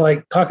guy, it's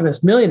like talking to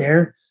this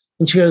millionaire.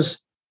 And she goes,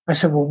 I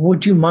said, well,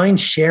 would you mind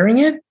sharing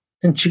it?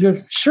 And she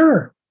goes,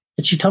 sure.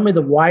 And she told me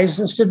the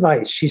wisest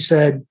advice. She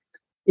said,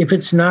 if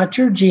it's not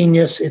your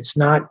genius, it's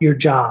not your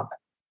job.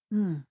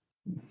 And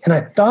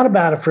I thought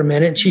about it for a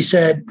minute. She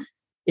said,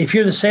 if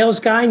you're the sales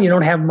guy and you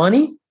don't have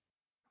money,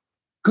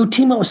 go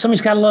team up with somebody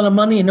who's got a lot of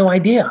money and no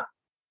idea.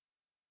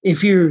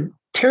 If you're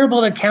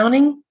terrible at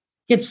accounting,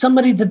 get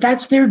somebody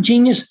that's their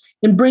genius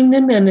and bring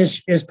them in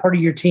as part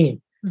of your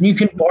team. And you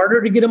can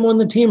barter to get them on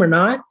the team or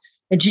not.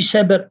 And she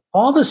said, but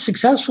all the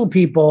successful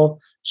people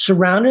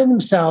surrounded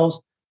themselves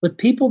with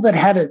people that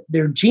had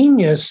their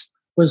genius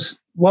was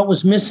what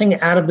was missing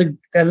out of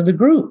the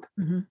group.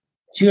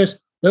 She goes,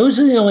 those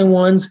are the only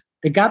ones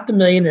that got the $1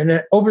 million.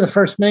 And over the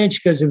first $1 million,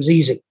 she goes, it was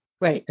easy.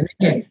 Right.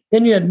 And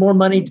then you had more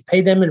money to pay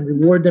them and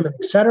reward them,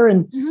 et cetera.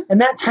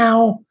 And that's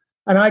how,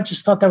 and I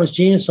just thought that was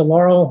genius. So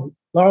Laura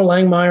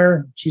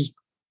Langemeyer, she's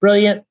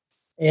brilliant.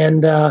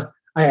 And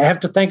I have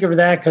to thank her for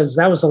that because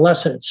that was a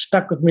lesson that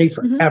stuck with me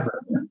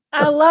forever.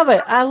 I love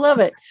it. I love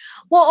it.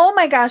 Well, oh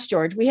my gosh,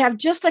 George, we have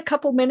just a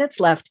couple minutes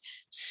left.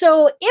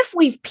 So if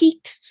we've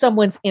piqued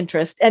someone's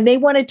interest and they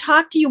want to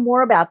talk to you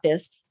more about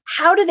this,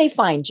 how do they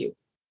find you?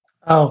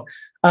 Oh,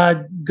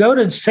 go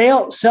to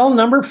cell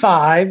number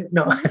 5.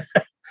 No,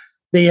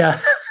 go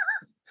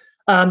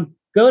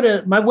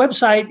to my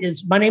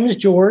website. My name is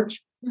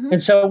George.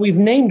 And so we've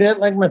named it,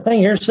 like my thing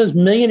here says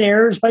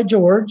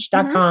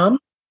millionairesbygeorge.com.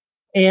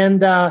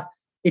 And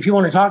if you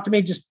want to talk to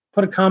me, just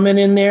put a comment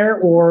in there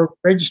or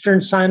register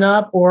and sign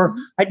up. Or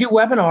I do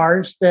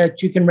webinars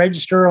that you can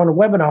register on a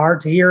webinar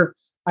to hear.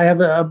 I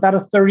have about a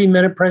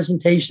 30-minute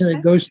presentation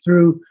that goes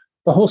through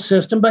the whole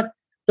system. But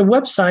the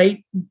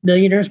website,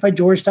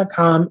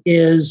 millionairesbygeorge.com,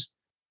 is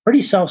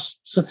pretty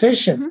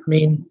self-sufficient. I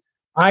mean,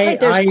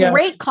 there's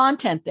great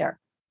content there.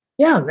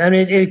 Yeah, and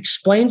it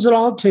explains it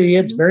all to you.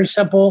 It's very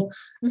simple.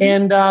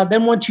 And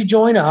then once you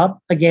join up,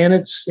 again,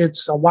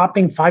 it's a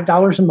whopping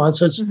 $5 a month.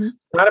 So it's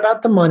not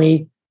about the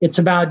money. It's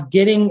about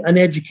getting an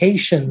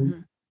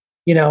education,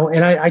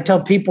 and I tell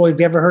people, have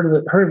you ever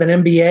heard of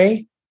an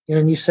MBA?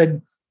 And you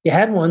said you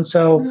had one.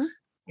 So,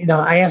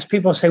 I ask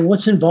people, say,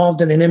 what's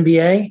involved in an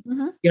MBA?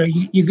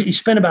 You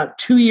spend about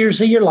 2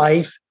 years of your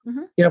life,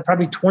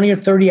 probably 20 or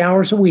 30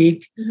 hours a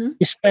week.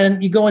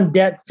 You go in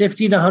debt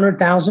 $50,000 to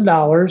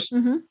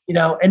 $100,000,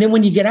 and then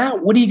when you get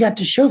out, what do you got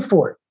to show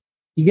for it?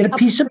 You get a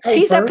piece of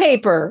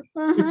paper.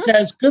 It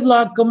says, good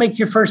luck, go make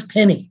your first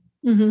penny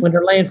when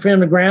they're laying free on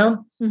the ground.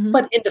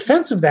 But in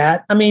defense of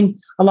that, I mean,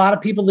 a lot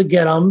of people that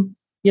get them,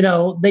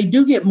 they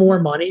do get more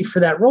money for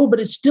that role, but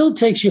it still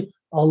takes you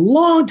a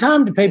long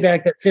time to pay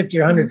back that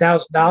 $50,000 or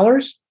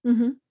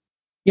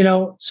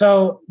 $100,000.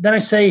 So then I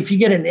say, if you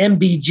get an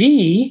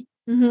MBG,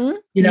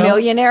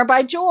 Millionaire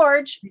by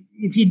George.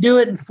 If you do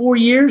it in 4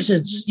 years,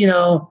 it's,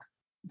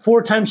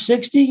 4 times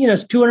 60,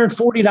 it's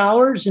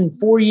 $240 in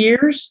 4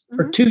 years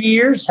or 2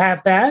 years,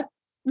 half that.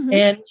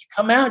 And you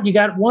come out, you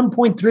got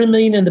 1.3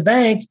 million in the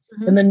bank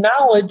and the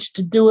knowledge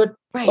to do it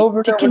over and over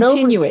and over.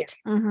 Continue it.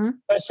 I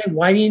say,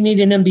 why do you need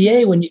an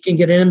MBA when you can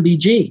get an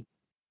MBG?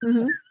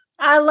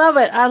 I love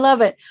it. I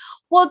love it.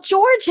 Well,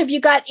 George, have you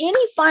got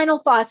any final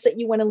thoughts that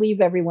you want to leave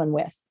everyone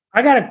with?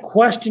 I got a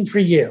question for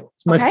you.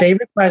 It's my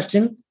favorite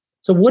question.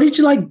 So what did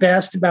you like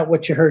best about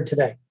what you heard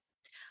today?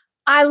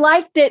 I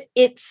like that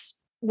it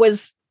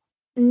was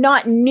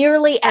not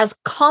nearly as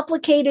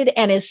complicated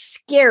and as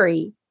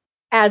scary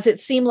as it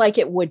seemed like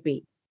it would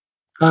be.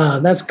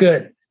 That's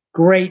good.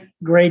 Great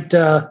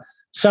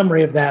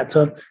summary of that.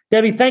 So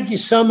Debbie, thank you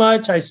so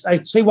much. I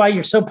see why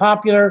you're so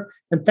popular,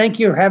 and thank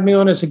you for having me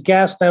on as a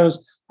guest. I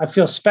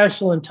feel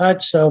special and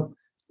touched. So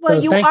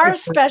you are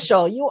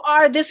special. You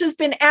are. This has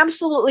been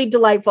absolutely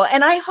delightful.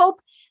 And I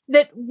hope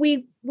that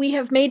we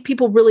have made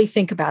people really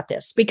think about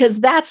this,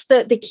 because that's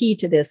the key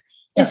to this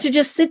is to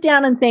just sit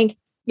down and think,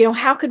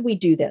 how could we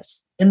do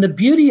this? And the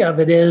beauty of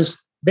it is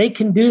they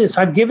can do this.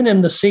 I've given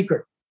them the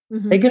secret.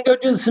 They can go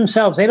do this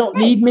themselves. They don't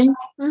need me.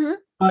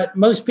 But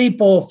most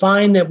people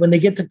find that when they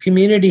get the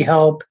community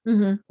help,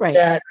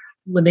 that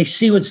when they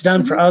see what's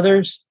done for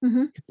others,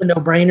 it's a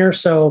no-brainer.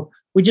 So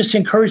we just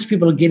encourage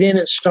people to get in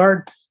and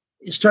start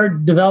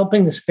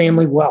developing this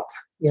family wealth.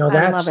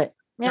 I love it.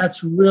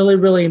 That's really,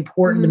 really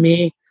important to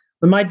me.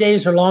 When my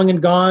days are long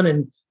and gone,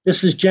 and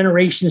this is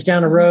generations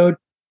down the road,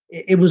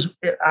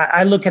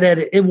 I look at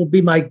it, it will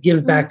be my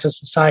give back to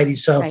society.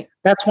 So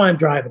that's why I'm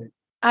driving it.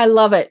 I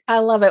love it. I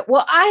love it.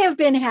 Well, I have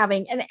been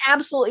having an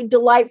absolutely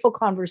delightful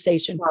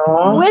conversation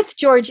with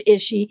George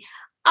Ishee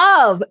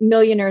of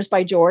Millionaires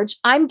by George.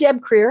 I'm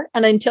Deb Creer.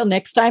 And until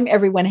next time,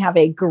 everyone have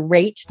a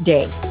great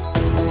day.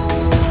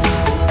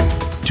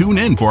 Tune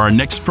in for our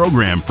next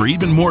program for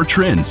even more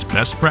trends,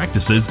 best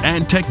practices,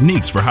 and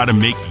techniques for how to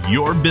make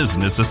your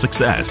business a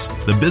success.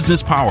 The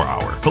Business Power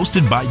Hour,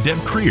 hosted by Deb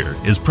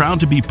Creer, is proud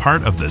to be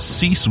part of the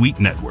C-Suite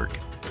Network.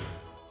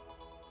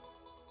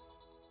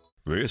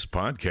 This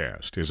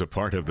podcast is a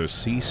part of the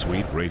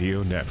C-Suite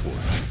Radio Network.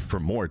 For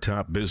more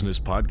top business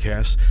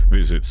podcasts,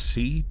 visit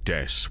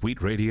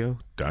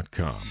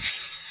c-suiteradio.com.